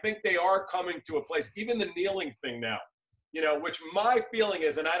people, and I think they are coming to a place, even the kneeling thing now, you know, which my feeling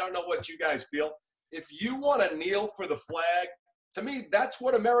is, and I don't know what you guys feel, if you want to kneel for the flag, to me, that's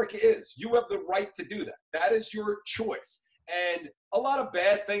what America is. You have the right to do that. That is your choice. And a lot of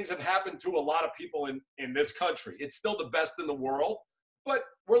bad things have happened to a lot of people in this country. It's still the best in the world, but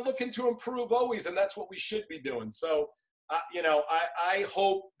we're looking to improve always, and that's what we should be doing. So, you know, I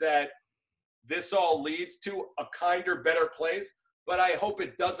hope that this all leads to a kinder, better place, but I hope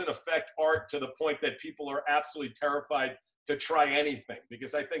it doesn't affect art to the point that people are absolutely terrified to try anything,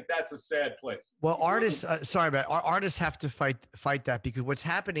 because I think that's a sad place. Well, artists, artists have to fight that, because what's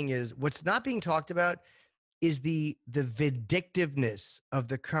happening is, what's not being talked about is the vindictiveness of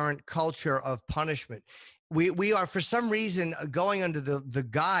the current culture of punishment. We are, for some reason, going under the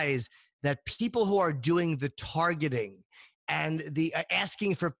guise that people who are doing the targeting and the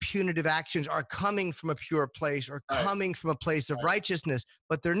asking for punitive actions are coming from a pure place, or coming from a place of righteousness,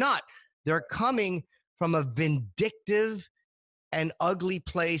 but they're not. They're coming from a vindictive and ugly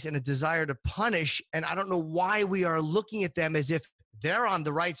place and a desire to punish. And I don't know why we are looking at them as if they're on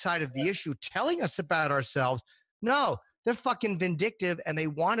the right side of the issue, telling us about ourselves. No, they're fucking vindictive, and they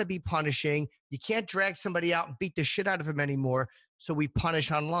want to be punishing. You can't drag somebody out and beat the shit out of them anymore, so we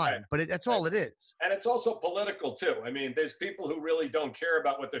punish online. But that's all it is. And it's also political too. I mean, there's people who really don't care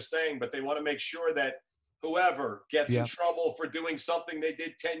about what they're saying, but they want to make sure that whoever gets in trouble for doing something they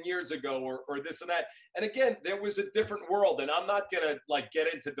did 10 years ago, or this and that. And again, there was a different world, and I'm not going to like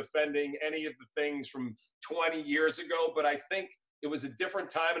get into defending any of the things from 20 years ago, but I think it was a different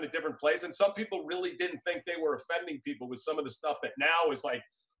time and a different place. And some people really didn't think they were offending people with some of the stuff that now is like,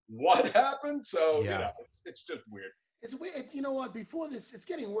 what happened? So, you know, it's just weird. It's weird. It's, you know what, before this, it's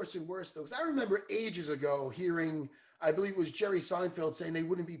getting worse and worse though. Because I remember ages ago hearing, I believe it was Jerry Seinfeld saying they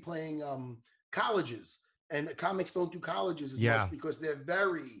wouldn't be playing colleges. And the comics don't do colleges as much because they're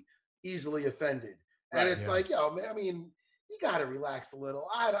very easily offended. And it's like, yo, man, I mean, you got to relax a little.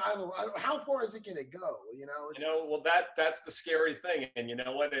 I don't, how far is it going to go? You know, it's well, that's the scary thing. And you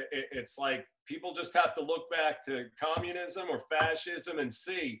know what? It's like people just have to look back to communism or fascism and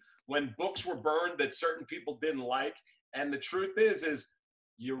see when books were burned that certain people didn't like. And the truth is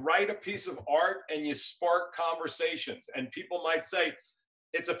you write a piece of art and you spark conversations, and people might say,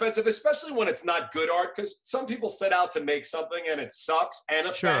 it's offensive, especially when it's not good art, because some people set out to make something and it sucks and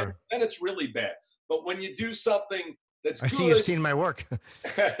offend, then it's really bad. But when you do something that's good, I see you've seen my work.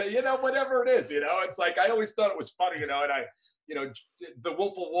 You know, whatever it is, you know, it's like, I always thought it was funny, you know, and you know, the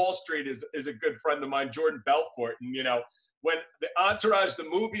Wolf of Wall Street is a good friend of mine, Jordan Belfort. And, you know, when the Entourage, the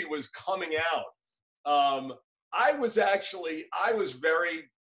movie was coming out, I was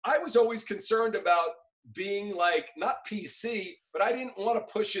always concerned about being like, not PC, but I didn't want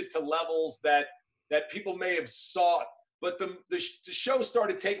to push it to levels that people may have sought. But the show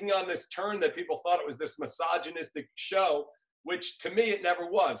started taking on this turn that people thought it was this misogynistic show, which to me it never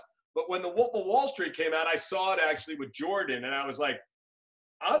was. But when The Wolf of Wall Street came out, I saw it actually with Jordan, and I was like,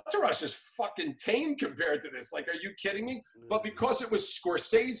 Entourage is fucking tame compared to this. Like, are you kidding me? But because it was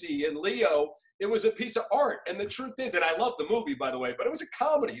Scorsese and Leo, it was a piece of art. And the truth is, and I love the movie, by the way, but it was a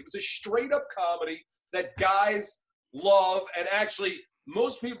comedy. It was a straight up comedy that guys love. And actually,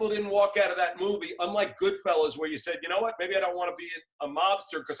 most people didn't walk out of that movie, unlike Goodfellas, where you said, you know what, maybe I don't want to be a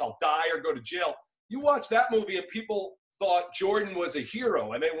mobster because I'll die or go to jail. You watch that movie and people thought Jordan was a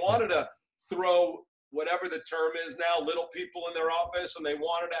hero, and they wanted to throw whatever the term is now, little people in their office, and they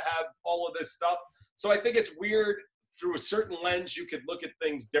wanted to have all of this stuff. So I think it's weird, through a certain lens, you could look at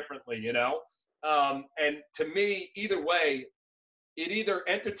things differently, you know? And to me, either way, it either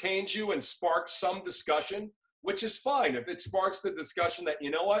entertains you and sparks some discussion, which is fine. If it sparks the discussion that,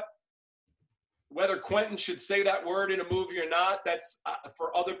 you know what, whether Quentin should say that word in a movie or not, that's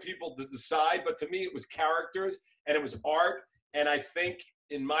for other people to decide. But to me, it was characters and it was art. And I think,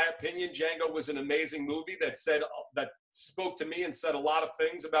 in my opinion, Django was an amazing movie that spoke to me and said a lot of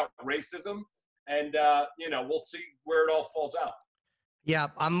things about racism. And, you know, we'll see where it all falls out. Yeah,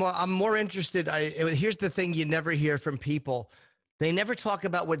 I'm more interested. Here's the thing you never hear from people. They never talk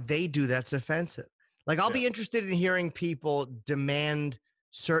about what they do that's offensive. Like, I'll be interested in hearing people demand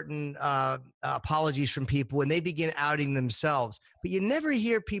certain apologies from people when they begin outing themselves, but you never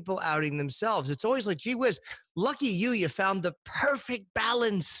hear people outing themselves. It's always like, gee whiz, lucky you found the perfect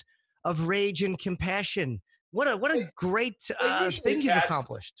balance of rage and compassion. What a great thing you've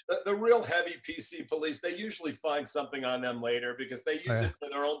accomplished. The real heavy PC police, they usually find something on them later because they use it for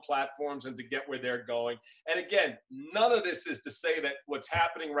their own platforms and to get where they're going. And again, none of this is to say that what's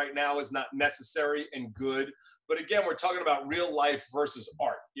happening right now is not necessary and good. But again, we're talking about real life versus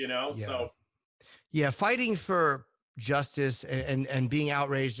art, you know? Yeah. So, yeah, fighting for justice and being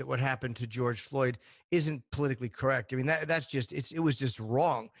outraged at what happened to George Floyd isn't politically correct. I mean, that's just, it was just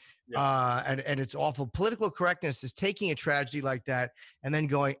wrong. Yeah. And it's awful. Political correctness is taking a tragedy like that and then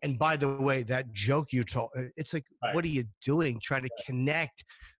going, and by the way, that joke you told, it's like, what are you doing? Trying to connect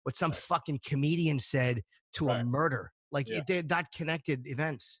what some fucking comedian said to a murder. Like, they're not connected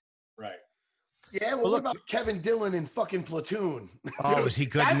events. Right. Yeah, well, look, what about Kevin Dillon in fucking Platoon? Oh, was he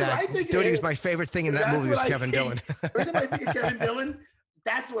good in that? Dude, he was my favorite thing in that movie was Kevin Dillon. Every time I think of Kevin Dillon,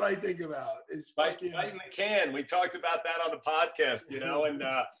 that's what I think about. Is fighting the can. We talked about that on the podcast, you know, and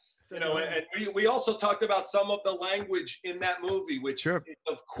you know, and we also talked about some of the language in that movie, which is,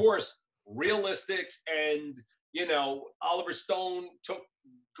 of course, realistic. And, you know, Oliver Stone took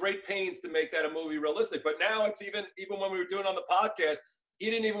great pains to make that a movie realistic. But now it's even when we were doing it on the podcast, he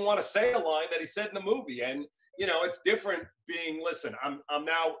didn't even want to say a line that he said in the movie. And, you know, it's different being, listen, I'm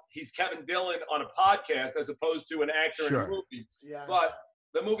now, he's Kevin Dillon on a podcast as opposed to an actor in a movie. Yeah. But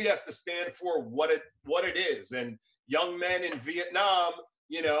the movie has to stand for what it is. And young men in Vietnam,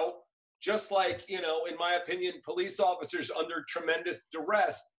 you know, just like, you know, in my opinion, police officers under tremendous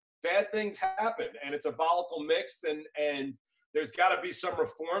duress, bad things happen. And it's a volatile mix. And there's got to be some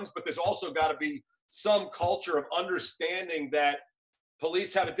reforms, but there's also got to be some culture of understanding that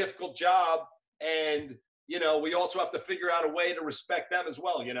police have a difficult job. And, you know, we also have to figure out a way to respect them as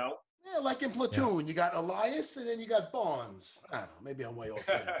well, you know? Yeah, like in Platoon, you got Elias and then you got Bonds. I don't know, maybe I'm way off.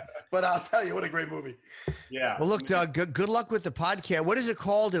 But I'll tell you, what a great movie. Yeah. Well, look, Doug, good luck with the podcast. What is it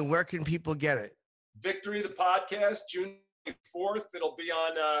called and where can people get it? Victory, the podcast, June 4th. It'll be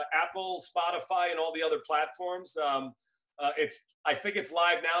on Apple, Spotify, and all the other platforms. I think it's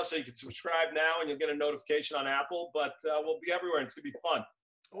live now, so you can subscribe now and you'll get a notification on Apple, but we'll be everywhere and it's going to be fun.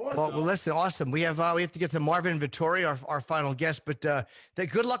 Awesome. Well, listen, awesome. We have to get to Marvin Vettori, our final guest, but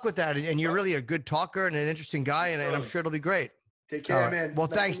good luck with that. And you're really a good talker and an interesting guy, and I'm sure it'll be great. Take care, man. Well,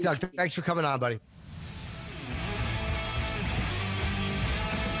 thanks, Doug. Thanks for coming on, buddy.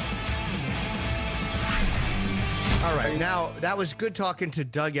 All right. Now, that was good talking to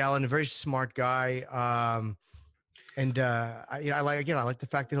Doug Ellin, a very smart guy. I like the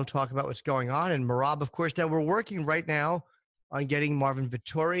fact that he'll talk about what's going on. And Merab, of course, that we're working right now on getting Marvin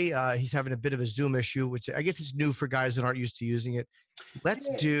Vettori. He's having a bit of a Zoom issue, which I guess it's new for guys that aren't used to using it. Let's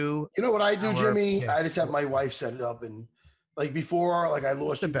do. You know what I do, Jimmy? I just have my wife set it up, and like before, like I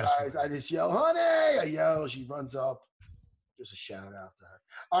lost you guys, I just yell, "Honey!" I yell. She runs up. Just a shout out to her.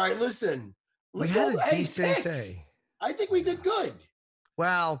 All right, listen. Let's go. Decent day. I think we did good.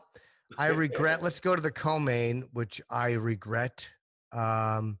 Well, I regret. Let's go to the co-main, which I regret.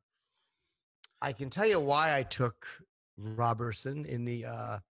 I can tell you why I took Roberson in the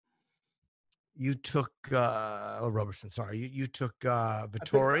you took Roberson, sorry. You took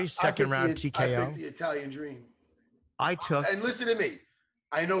Vettori, second round TKO. I picked the Italian Dream. I took and listen to me.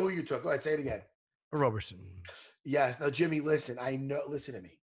 I know who you took. Go ahead, say it again. Roberson. Yes. Now, Jimmy, listen. I know, listen to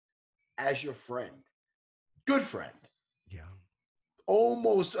me. As your friend, good friend. Yeah.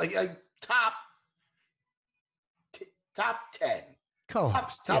 Almost like top 10.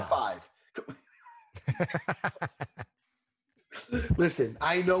 Co-host. Top 5. Listen,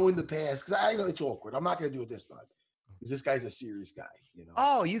 I know in the past, because I know it's awkward. I'm not going to do it this time because this guy's a serious guy. You know.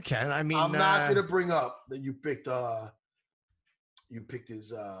 Oh, you can. I mean, I'm not going to bring up that you picked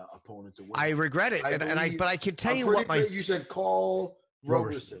his opponent to win. I regret it, but I can tell you what you said. Karl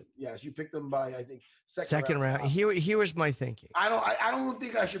Roberson. Yes, you picked him by I think second round. Here was my thinking. I don't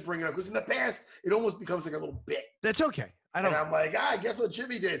think I should bring it up because in the past it almost becomes like a little bit. That's okay. I'm like, guess what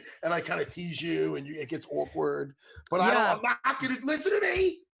Jimmy did? And I kind of tease you, and it gets awkward. But I'm not going to listen to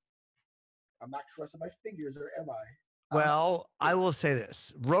me. I'm not crossing my fingers, or am I? Well, I will say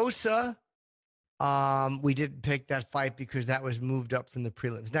this: Rosa. We didn't pick that fight because that was moved up from the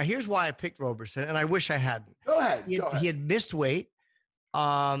prelims. Now, here's why I picked Roberson, and I wish I hadn't. Go ahead. He had missed weight,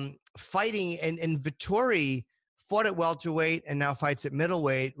 fighting, and Vettori fought at welterweight and now fights at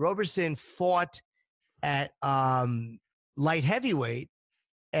middleweight. Roberson fought at light heavyweight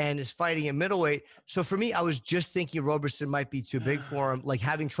and is fighting at middleweight. So for me, I was just thinking Roberson might be too big for him, like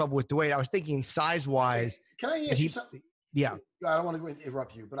having trouble with the weight. I was thinking size-wise. Can I ask you something? Yeah. I don't want to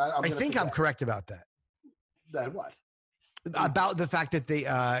interrupt you, but I think I'm correct about that. That what? About the fact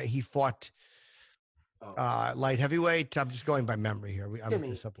that he fought light heavyweight. I'm just going by memory here. I looked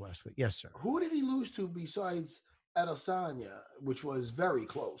this up last week. Yes, sir. Who did he lose to besides Adesanya, which was very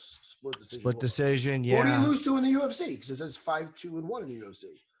close? Split decision. Split decision, yeah. Who did he lose to in the UFC? Because it says 5-2-1 in the UFC.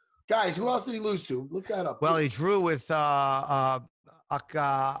 Guys, who else did he lose to? Look that up. Well, he drew with Akhmedov.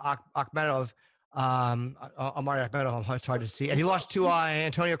 Amari Akhmedov, it's hard to see. And he lost to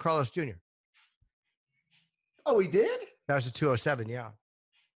Antonio Carlos Jr. Oh, he did? That was a 207, yeah.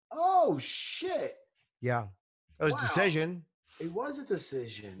 Oh, shit. Yeah. It was a decision. It was a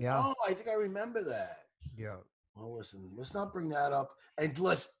decision. Yeah. Oh, I think I remember that. Yeah. Well, listen, let's not bring that up. And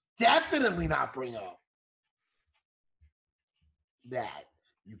let's definitely not bring up that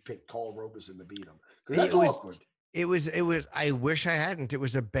you picked Karl Roberson to beat him. Because that's awkward. It was, I wish I hadn't. It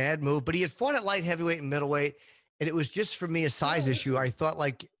was a bad move, but he had fought at light heavyweight and middleweight. And it was just for me a size issue. I thought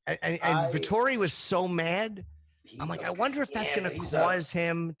and Vettori was so mad. I'm like, I wonder if that's going to cause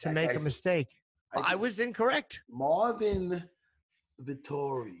him to make a mistake. I was incorrect. Marvin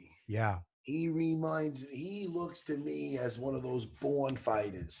Vettori. Yeah. He looks to me as one of those born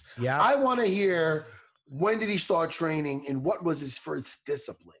fighters. Yeah. I want to hear, when did he start training and what was his first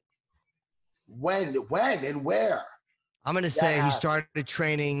discipline? When and where? I'm going to say he started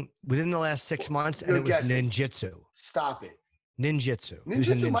training within the last 6 months, and it was ninjutsu. Stop it. Ninjutsu.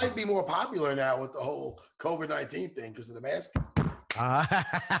 Ninjutsu might be more popular now with the whole COVID-19 thing because of the mask.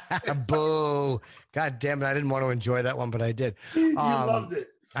 Boo. God damn it. I didn't want to enjoy that one, but I did. You loved it.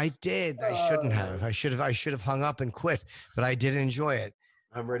 I did. I shouldn't have. I should have hung up and quit, but I did enjoy it.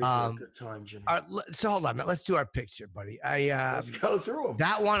 I'm ready for a good time, Jimmy. So hold on, man. Let's do our picks here, buddy. Let's go through them.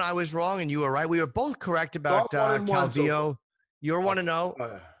 That one I was wrong, and you were right. We were both correct about Calvillo. You were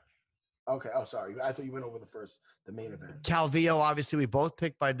 1-0. Okay. Oh, sorry. I thought you went over the main event. Calvillo, obviously, we both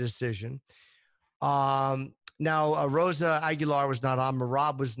picked by decision. Now, Rosa Aguilar was not on.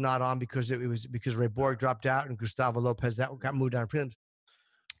 Merab was not on because Ray Borg dropped out and Gustavo Lopez that got moved down to prelims.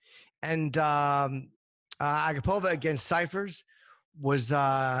 And Agapova against Cyphers was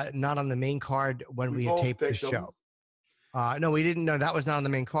not on the main card when we had taped the show. No, we didn't. No, that was not on the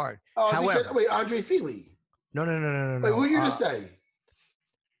main card. However, wait, Andre Fili. No. Wait, who are you going to say?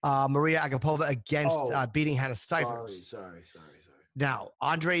 Maria Agapova against beating Hannah Cyphers. Sorry. Now,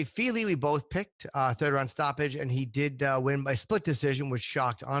 Andre Fili, we both picked third round stoppage, and he did win by split decision, which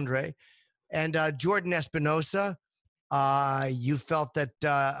shocked Andre. And Jordan Espinosa, you felt that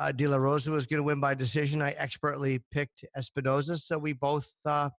De La Rosa was going to win by decision. I expertly picked Espinosa, so we both.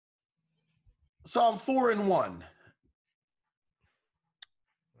 So I'm 4-1.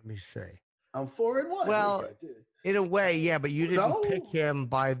 Let me see. I'm 4-1. Well, in a way, yeah, but you didn't pick him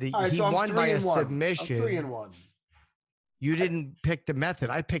by the. Right, he won by a submission. I'm 3-1. You didn't pick the method.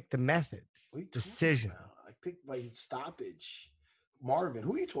 I picked the method. Decision. I picked by stoppage. Marvin,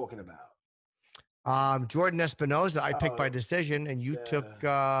 who are you talking about? Jordan Espinosa, I picked by decision, and you took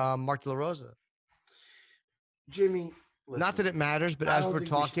Mark De La Rosa. Jimmy, listen, not that it matters, but as we're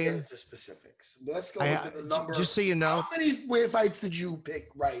talking, we should get into specifics. Let's go into the number. Just so you know, how many weird fights did you pick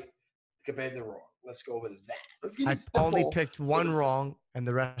right compared to wrong? Let's go with that. Let's get. I've only picked one wrong and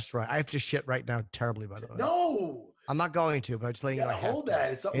the rest right. I have to shit right now terribly, by the way. No. I'm not going to, but I'm just letting you know. Hold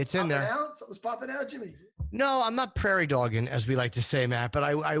that. It's in there. Something's popping out, Jimmy. No, I'm not prairie dogging, as we like to say, Matt. But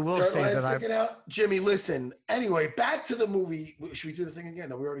I will say that I'm out. Jimmy, listen. Anyway, back to the movie. Should we do the thing again?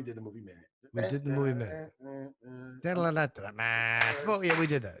 No, we already did the movie minute. We did the movie minute. Oh yeah, we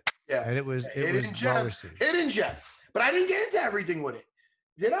did that. Yeah, and it was hidden gem. But I didn't get into everything with it.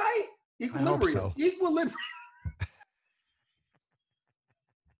 Did I? Equilibrium. I hope so. Equilibrium.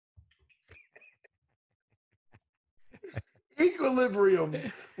 Equilibrium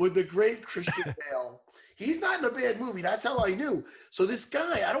with the great Christian Bale. He's not in a bad movie. That's how I knew. So this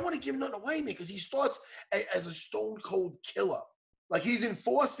guy, I don't want to give nothing away, man, because he starts as a stone cold killer. Like he's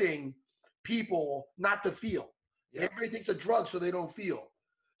enforcing people not to feel. Yeah. Everybody takes a drug so they don't feel.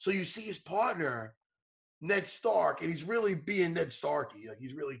 So you see his partner, Ned Stark, and he's really being Ned Starky. Like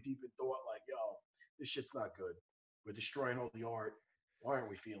he's really deep in thought, like, yo, this shit's not good. We're destroying all the art. Why aren't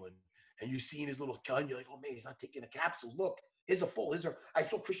we feeling? And you see in his little gun, you're like, oh man, he's not taking the capsules. Look, here's a full. I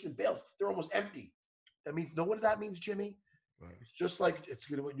saw Christian Bale's. They're almost empty. That means, know what that means, Jimmy? Right. It's just like it's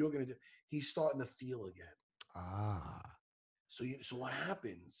gonna what you're gonna do. He's starting to feel again. So what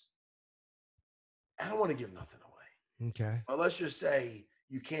happens? I don't want to give nothing away. Okay. But let's just say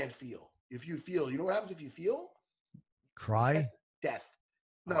you can't feel. If you feel, you know what happens if you feel? Cry. Death.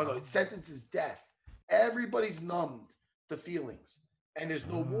 No, sentence is death. Everybody's numbed to feelings, and there's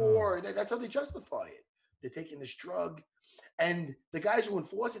no war, and that's how they justify it. They're taking this drug, and the guys who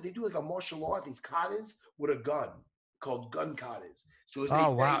enforce it, they do like a martial art, these katas with a gun called gun katas. So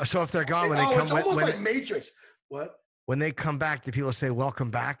wow! So if they're gone when they come, it's almost like Matrix. What? When they come back, do people say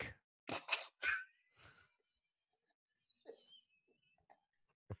 "Welcome back"?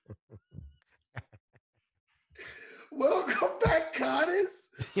 Welcome back, Connors.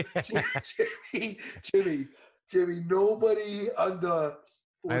 Jimmy, nobody under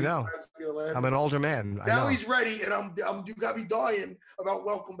 45 I know. I'm an older man. Now he's ready, and you got me dying about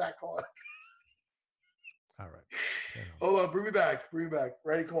welcome back, Connor. All right. Hold on, bring me back.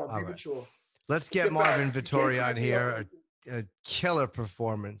 Ready? Come on, be mature. Let's get Marvin Vettori on here. A killer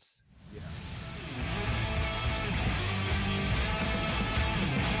performance. Yeah.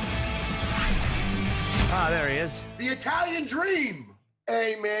 Ah, there he is. The Italian Dream.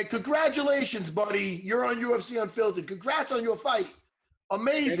 Hey, man, congratulations, buddy. You're on UFC Unfiltered. Congrats on your fight.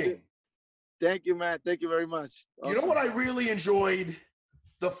 Amazing. Thank you, Matt. Thank you very much. Awesome. You know what I really enjoyed?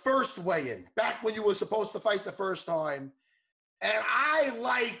 The first weigh-in, back when you were supposed to fight the first time. And I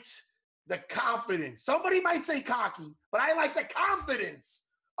liked the confidence. Somebody might say cocky, but I like the confidence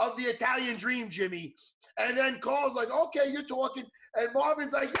of the Italian Dream, Jimmy. And then Carl's like, okay, you're talking. And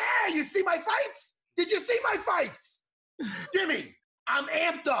Marvin's like, yeah, you see my fights? Did you see my fights? Jimmy, I'm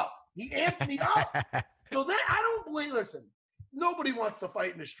amped up. He amped me up. So that I don't believe, listen, nobody wants to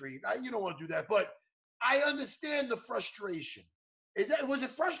fight in the street. You don't want to do that. But I understand the frustration. Was it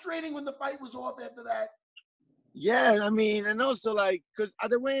frustrating when the fight was off after that? Yeah, I mean, and also like, because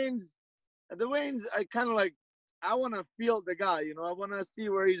at the weigh-ins, I kind of like, I want to feel the guy, you know, I want to see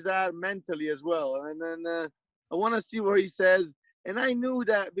where he's at mentally as well. And then I want to see where he says, and I knew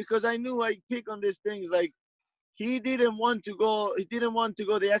that because I knew I pick on these things, like he didn't want to go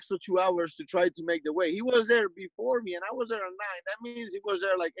the extra 2 hours to try to make the weight. He was there before me and I was there at 9. That means he was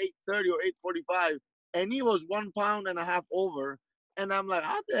there like 8:30 or 8:45 and he was 1.5 pounds over. And I'm like,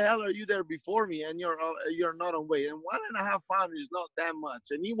 how the hell are you there before me and you're not on weight? And 1.5 pounds is not that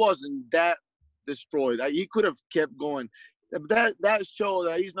much. And he wasn't that destroyed. He could have kept going. That showed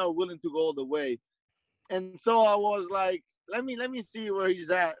that he's not willing to go all the way. And so I was like, let me see where he's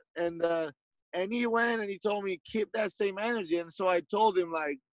at. And he went and he told me keep that same energy. And so I told him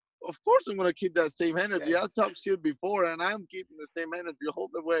like, of course I'm gonna keep that same energy. Yes. I talked shit before and I'm keeping the same energy all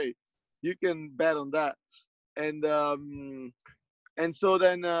the way. You can bet on that. And so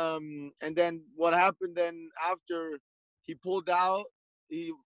then what happened then after he pulled out,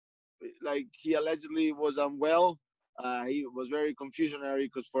 he allegedly was unwell. He was very confusionary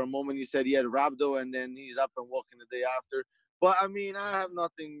because for a moment he said he had rhabdo and then he's up and walking the day after. But I mean, I have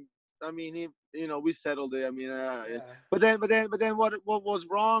nothing. I mean, we settled it. I mean, yeah. But then what was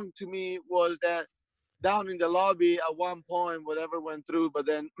wrong to me was that down in the lobby at one point, whatever went through, but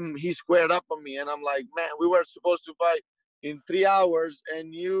then he squared up on me and I'm like, man, we were supposed to fight in 3 hours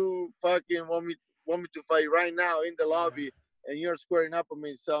and you fucking want me to fight right now in the lobby and you're squaring up on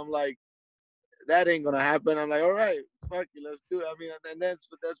me. So I'm like, that ain't gonna happen. I'm like, all right, fuck you, let's do it. I mean, and that's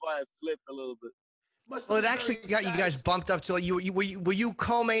why I flipped a little bit. Well, it actually got you guys bumped up to were you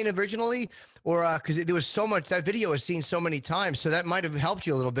co-main originally, or because there was so much, that video was seen so many times, so that might have helped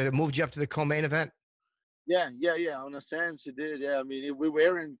you a little bit. It moved you up to the co-main event. Yeah. On a sense, it did. Yeah, I mean, we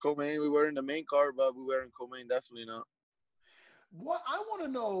were in co-main, we were in the main card, but we were in co-main, definitely not. What I want to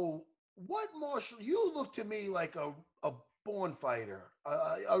know, what martial, you look to me like a born fighter,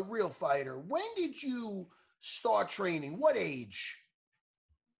 a real fighter. When did you start training? What age?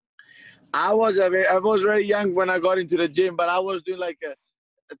 I was very young when I got into the gym, but I was doing like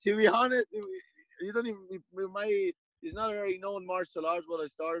to be honest, you don't even, it's not a very known martial arts. What I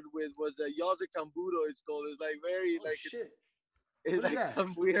started with was Yosekambudo, it's called. It's like very it's like that?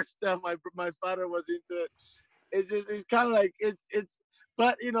 Some weird stuff. My father was into. It's kind of like it's.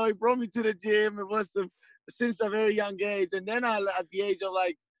 But he brought me to the gym. It was since a very young age, and then at the age of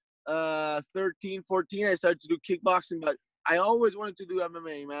like 13, 14, I started to do kickboxing. But I always wanted to do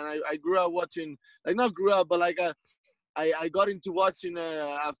MMA, man. I grew up watching, like not grew up, but like I got into watching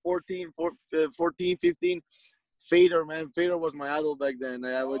at 14, 15. Fader, man. Fader was my idol back then.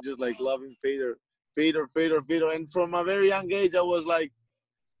 I was just like loving Fader. And from a very young age, I was like,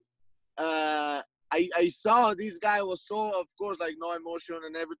 I saw this guy was so, of course, like no emotion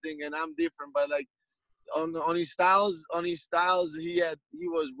and everything, and I'm different, but like on his styles, he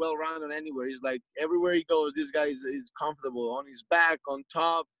was well rounded anywhere. He's like everywhere he goes, this guy is comfortable on his back, on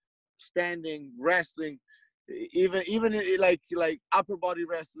top, standing, wrestling, even like upper body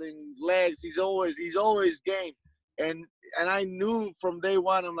wrestling, legs. He's always game. and I knew from day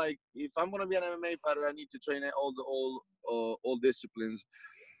one, I'm like, if I'm gonna be an MMA fighter, I need to train at all disciplines.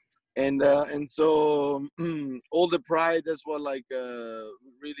 And so all the pride, that's what like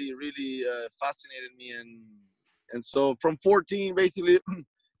really fascinated me. And so from 14, basically,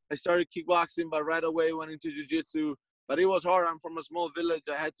 I started kickboxing, but right away went into jiu-jitsu. But it was hard. I'm from a small village.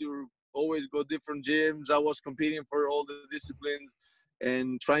 I had to always go different gyms. I was competing for all the disciplines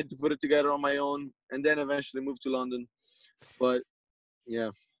and trying to put it together on my own, and then eventually moved to London. But yeah.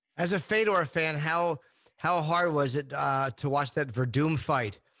 As a Fedor fan, how hard was it to watch that Verdum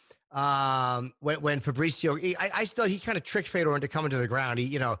fight? When Fabricio, he kind of tricked Fedor into coming to the ground.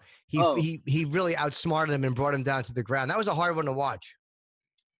 He really outsmarted him and brought him down to the ground. That was a hard one to watch.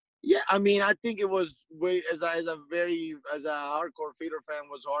 Yeah, I mean, I think it was way as a hardcore Fedor fan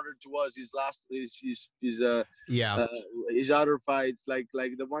was harder to watch his his other fights, like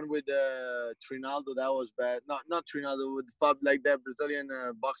the one with Trinaldo, that was bad. Not Trinaldo, with Fab, like that Brazilian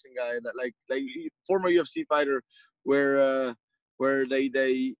boxing guy, like former UFC fighter, where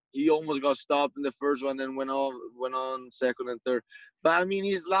he almost got stopped in the first one, then went on second and third. But I mean,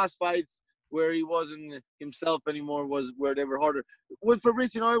 his last fights where he wasn't himself anymore was where they were harder. With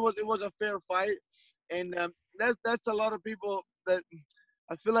Fabricio, it was a fair fight, and that's a lot of people that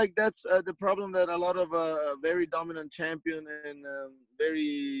I feel like that's the problem that a lot of very dominant champion and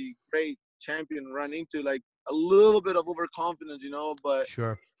very great champion run into, like a little bit of overconfidence, But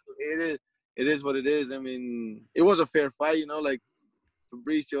sure, it is what it is. I mean, it was a fair fight, like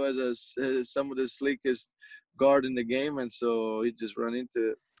Fabricio has some of the slickest guard in the game, and so he just ran into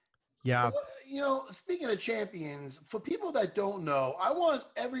it. Yeah. Speaking of champions, for people that don't know, I want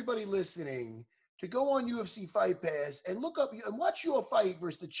everybody listening to go on UFC Fight Pass and look up and watch your fight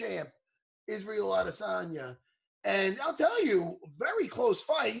versus the champ, Israel Adesanya. And I'll tell you, very close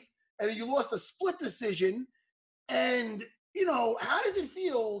fight. And you lost a split decision. And, how does it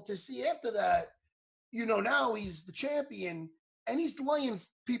feel to see after that, now he's the champion and he's laying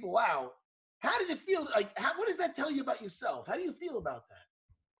people out? How does it feel? What does that tell you about yourself? How do you feel about that?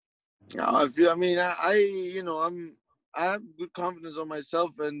 I have good confidence on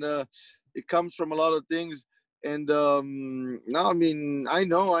myself, and it comes from a lot of things. And no, I mean, I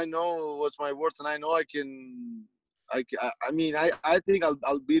know what's my worth, and I know I can. I think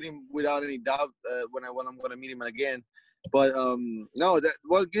I'll beat him without any doubt when I'm going to meet him again. But no, that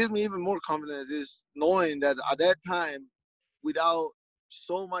what gives me even more confidence is knowing that at that time, without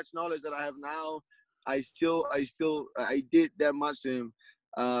so much knowledge that I have now, I did that much to him.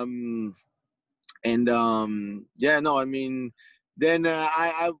 Yeah, no, I mean, then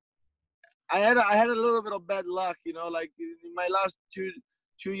I had a little bit of bad luck, like in my last two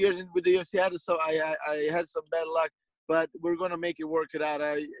years with the UFC, I had some bad luck, but we're gonna make it work it out.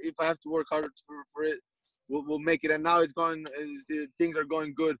 If I have to work harder for it, we'll make it. And now things are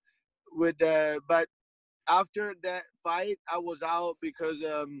going good with but after that fight, I was out because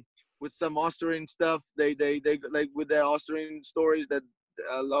with some Austrian stuff, they like with the Austrian stories that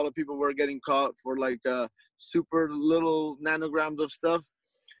a lot of people were getting caught for like super little nanograms of stuff,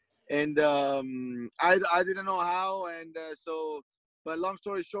 and I didn't know how, and but long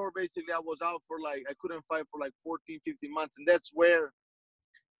story short, basically I was out for I couldn't fight for 14, 15 months, and that's where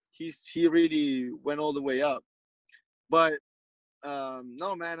he really went all the way up. But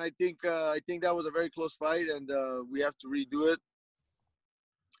no, man, I think that was a very close fight, and we have to redo it.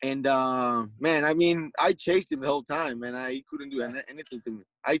 And man, I mean, I chased him the whole time, and he couldn't do anything to me.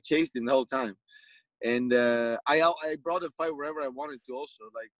 I chased him the whole time, and I brought the fight wherever I wanted to. Also,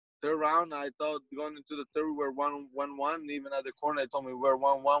 like third round, I thought going into the third, we're 1-1. Even at the corner, they told me we're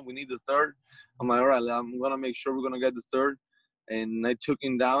 1-1. We need the third. I'm like, all right, I'm gonna make sure we're gonna get the third. And I took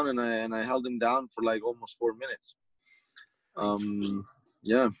him down, and I held him down for almost 4 minutes.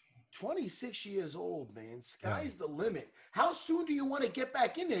 Yeah. 26 years old, man. Sky's the limit. How soon do you want to get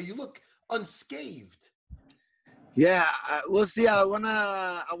back in there? You look unscathed. Yeah, we'll see. I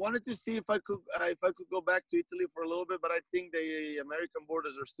wanted to see if I could go back to Italy for a little bit, but I think the American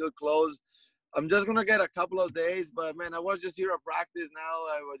borders are still closed. I'm just gonna get a couple of days, but man, I was just here at practice now.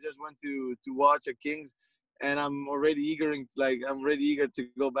 I just went to watch a Kings, and I'm already eager to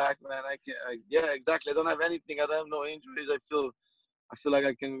go back, man. Yeah, exactly. I don't have anything. I don't have no injuries. I feel like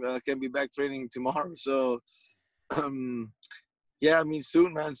I can be back training tomorrow. So, yeah, I mean,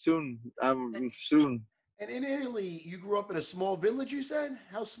 soon, man, soon. Soon. And in Italy, you grew up in a small village, you said?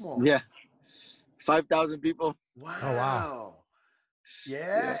 How small? Yeah, 5,000 people. Wow. Oh, wow.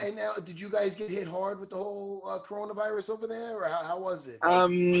 Yeah. And now, did you guys get hit hard with the whole coronavirus over there, or how was it?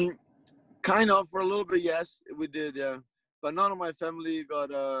 Kind of for a little bit, yes, we did, yeah. But none of my family got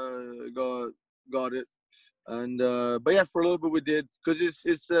it. And but yeah, for a little bit we did, because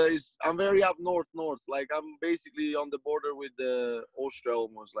it's I'm very up north. Like I'm basically on the border with Austria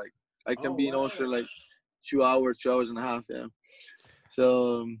almost. Like I can be in Austria like 2 hours and a half. Yeah.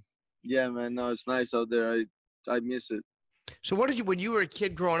 So yeah, man, no, it's nice out there. I miss it. So what did you, when you were a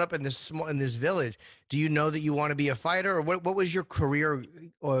kid growing up in this village, do you know that you want to be a fighter, or what was your career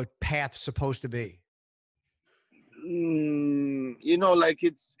or path supposed to be? You know, like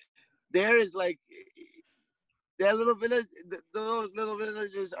there is like that little village, those little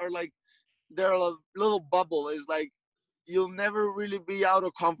villages are like, they're a little bubble. It's like you'll never really be out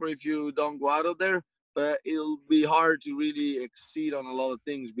of comfort if you don't go out of there, but it'll be hard to really exceed on a lot of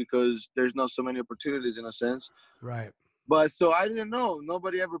things because there's not so many opportunities in a sense. Right. But so I didn't know.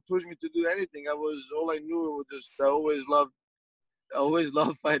 Nobody ever pushed me to do anything. All I knew was just, I always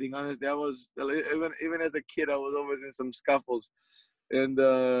loved fighting. Honestly, I was, even as a kid, I was always in some scuffles. And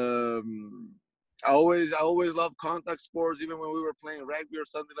I always loved contact sports. Even when we were playing rugby or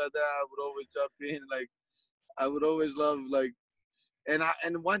something like that, I would always jump in. Like I would always love, like, and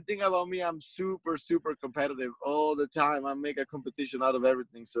one thing about me, I'm super competitive all the time. I make a competition out of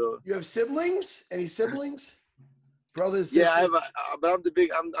everything. So you have siblings? Any siblings? Brothers? Yeah, sisters? I have. But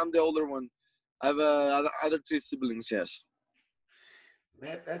I'm the older one. I have other 3 siblings. Yes.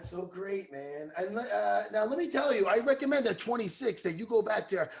 That's so great, man. And now let me tell you, I recommend at 26 that you go back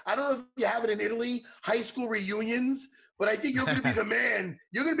there. I don't know if you have it in Italy, high school reunions, but I think you're going to be the man.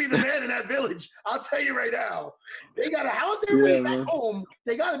 You're going to be the man in that village. I'll tell you right now. They got a house. Everybody back home,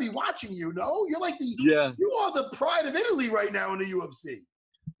 they got to be watching you. No, you're like you are the pride of Italy right now in the UFC.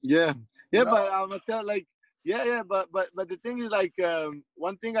 Yeah, yeah, but I'm gonna tell, like, but the thing is, like,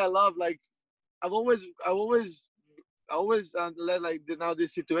 one thing I love, like, I've always let, like, now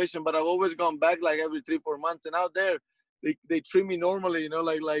this situation, but I've always gone back like every 3-4 months, and out there they treat me normally, you know,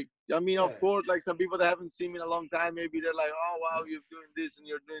 like I mean, of course, like some people that haven't seen me in a long time, maybe they're like, oh wow, you're doing this and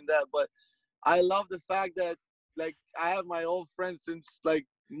you're doing that, but I love the fact that, like, I have my old friends since, like,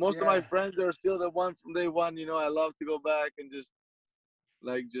 most of my friends are still the one from day one, you know. I love to go back and just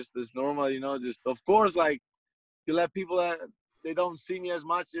as normal, you know, just, of course, like, you let people that they don't see me as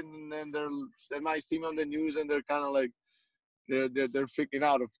much, and then they might see me on the news and they're kind of like, they're freaking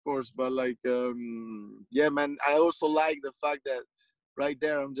out, of course, but like, yeah, man, I also like the fact that right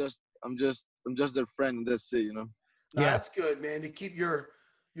there I'm just their friend, and that's it, you know. That's good, man, to keep your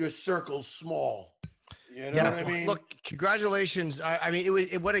circles small. You know what I mean? Look, congratulations. I mean,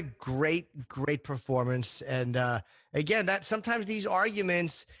 what a great performance. And again, that sometimes these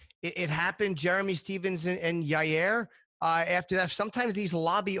arguments, it happened. Jeremy Stevens and Yair. After that, sometimes these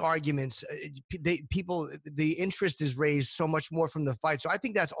lobby arguments, the interest is raised so much more from the fight. So I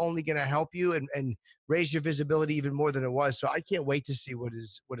think that's only going to help you and raise your visibility even more than it was. So I can't wait to see what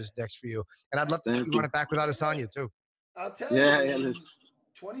is next for you. And I'd love to see you run it back with Adesanya too. I'll tell you, man,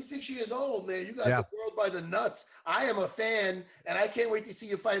 26 years old, man. You got the world by the nuts. I am a fan, and I can't wait to see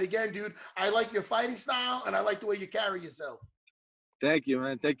you fight again, dude. I like your fighting style, and I like the way you carry yourself. Thank you,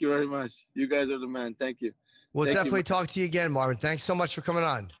 man. Thank you very much. You guys are the man. Thank you. We'll definitely talk to you again, Marvin. Thanks so much for coming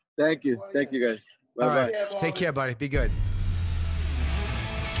on. Thank you. Thank you, guys. Bye-bye. All right. Take care, buddy. Be good.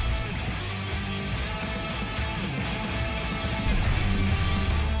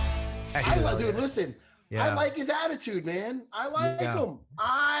 Dude, listen. Yeah. I like his attitude, man. I like him.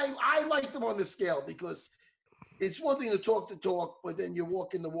 I like him on the scale because it's one thing to talk the talk, but then you're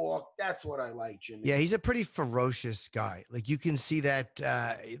walking the walk. That's what I like, Jimmy. Yeah, he's a pretty ferocious guy. Like you can see that.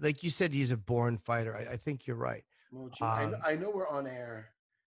 Like you said, he's a born fighter. I think you're right. Well, Jimmy, I know we're on air,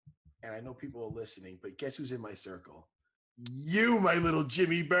 and I know people are listening, but guess who's in my circle? You, my little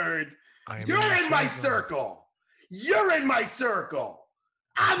Jimmy Bird. You're in my circle. You're in my circle.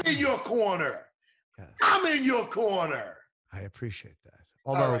 I'm in your corner. I'm in your corner. I appreciate that.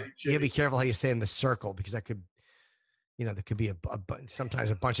 Although you gotta be careful how you say in the circle, because that could, there could be sometimes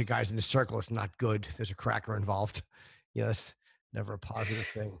a bunch of guys in the circle. It's not good. There's a cracker involved. That's never a positive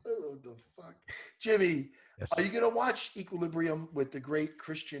thing. What the fuck, Jimmy? Yes. Are you gonna watch Equilibrium with the great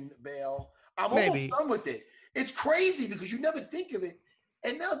Christian Bale? I'm almost done with it. It's crazy because you never think of it,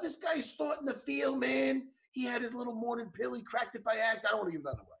 and now this guy's starting to feel, man. He had his little morning pill. He cracked it by accident. I don't want to give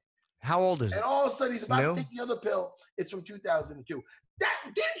that away. How old is it? And all of a sudden, he's about to take the other pill. It's from 2002.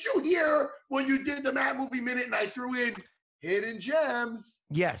 Didn't you hear when you did the Mad Movie Minute and I threw in Hidden Gems?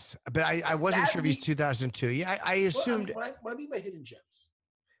 Yes, but I wasn't sure if he's 2002. Yeah, I assumed. What I mean by Hidden Gems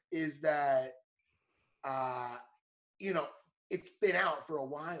is that, it's been out for a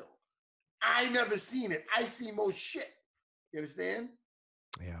while. I never seen it. I see most shit. You understand?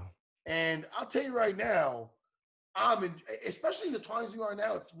 Yeah. And I'll tell you right now, especially the times we are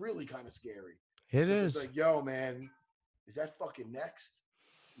now, it's really kind of scary. It It's is. like, yo, man, is that fucking next?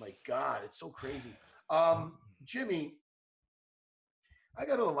 My God, it's so crazy. Jimmy, I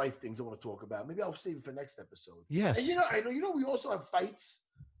got other life things I want to talk about. Maybe I'll save it for next episode. Yes. And I know we also have fights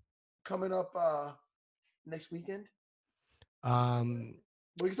coming up next weekend. We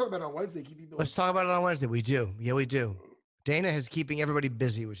can talk about it on Wednesday. Let's talk about it on Wednesday. We do. Yeah, we do. Dana is keeping everybody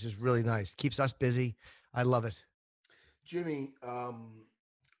busy, which is really nice. Keeps us busy. I love it. Jimmy,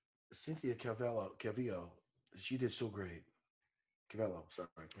 Cynthia Calvillo, she did so great. Cavello, sorry.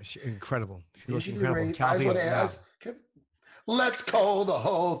 Incredible. She did great. I just want to ask, let's call the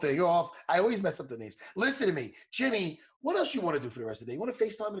whole thing off. I always mess up the names. Listen to me. Jimmy, what else you want to do for the rest of the day? You want to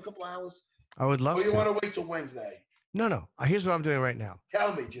FaceTime in a couple hours? I would love to. Or you want to wait till Wednesday? No. Here's what I'm doing right now.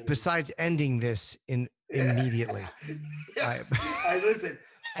 Tell me, Jimmy. Besides ending this immediately. Yes. I listen,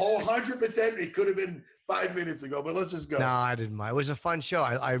 100%. It could have been 5 minutes ago, but let's just go. No, I didn't mind. It was a fun show.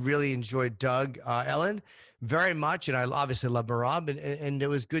 I really enjoyed Doug Ellin very much, and I obviously love Merab, and it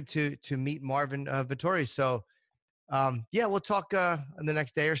was good to meet Marvin Vettori. So, yeah, we'll talk in the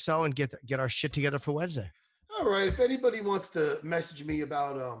next day or so and get our shit together for Wednesday. All right. If anybody wants to message me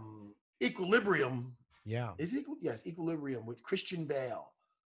about Equilibrium, is it yes, Equilibrium with Christian Bale.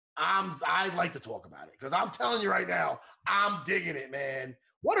 I'd like to talk about it because I'm telling you right now, I'm digging it, man.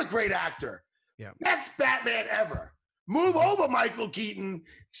 What a great actor. Yeah. Best Batman ever. Move over, Michael Keaton.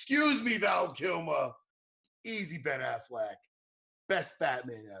 Excuse me, Val Kilmer. Easy, Ben Affleck. Best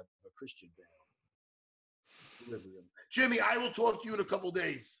Batman ever. Christian Bale. Equilibrium. Jimmy, I will talk to you in a couple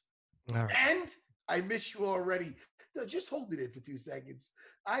days. All right. And I miss you already. Just hold it in for 2 seconds.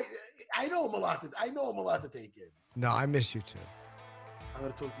 I know I'm a lot to take in. No, I miss you too. I'm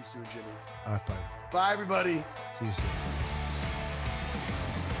gonna talk to you soon, Jimmy. All right, buddy. Bye, everybody. See you soon.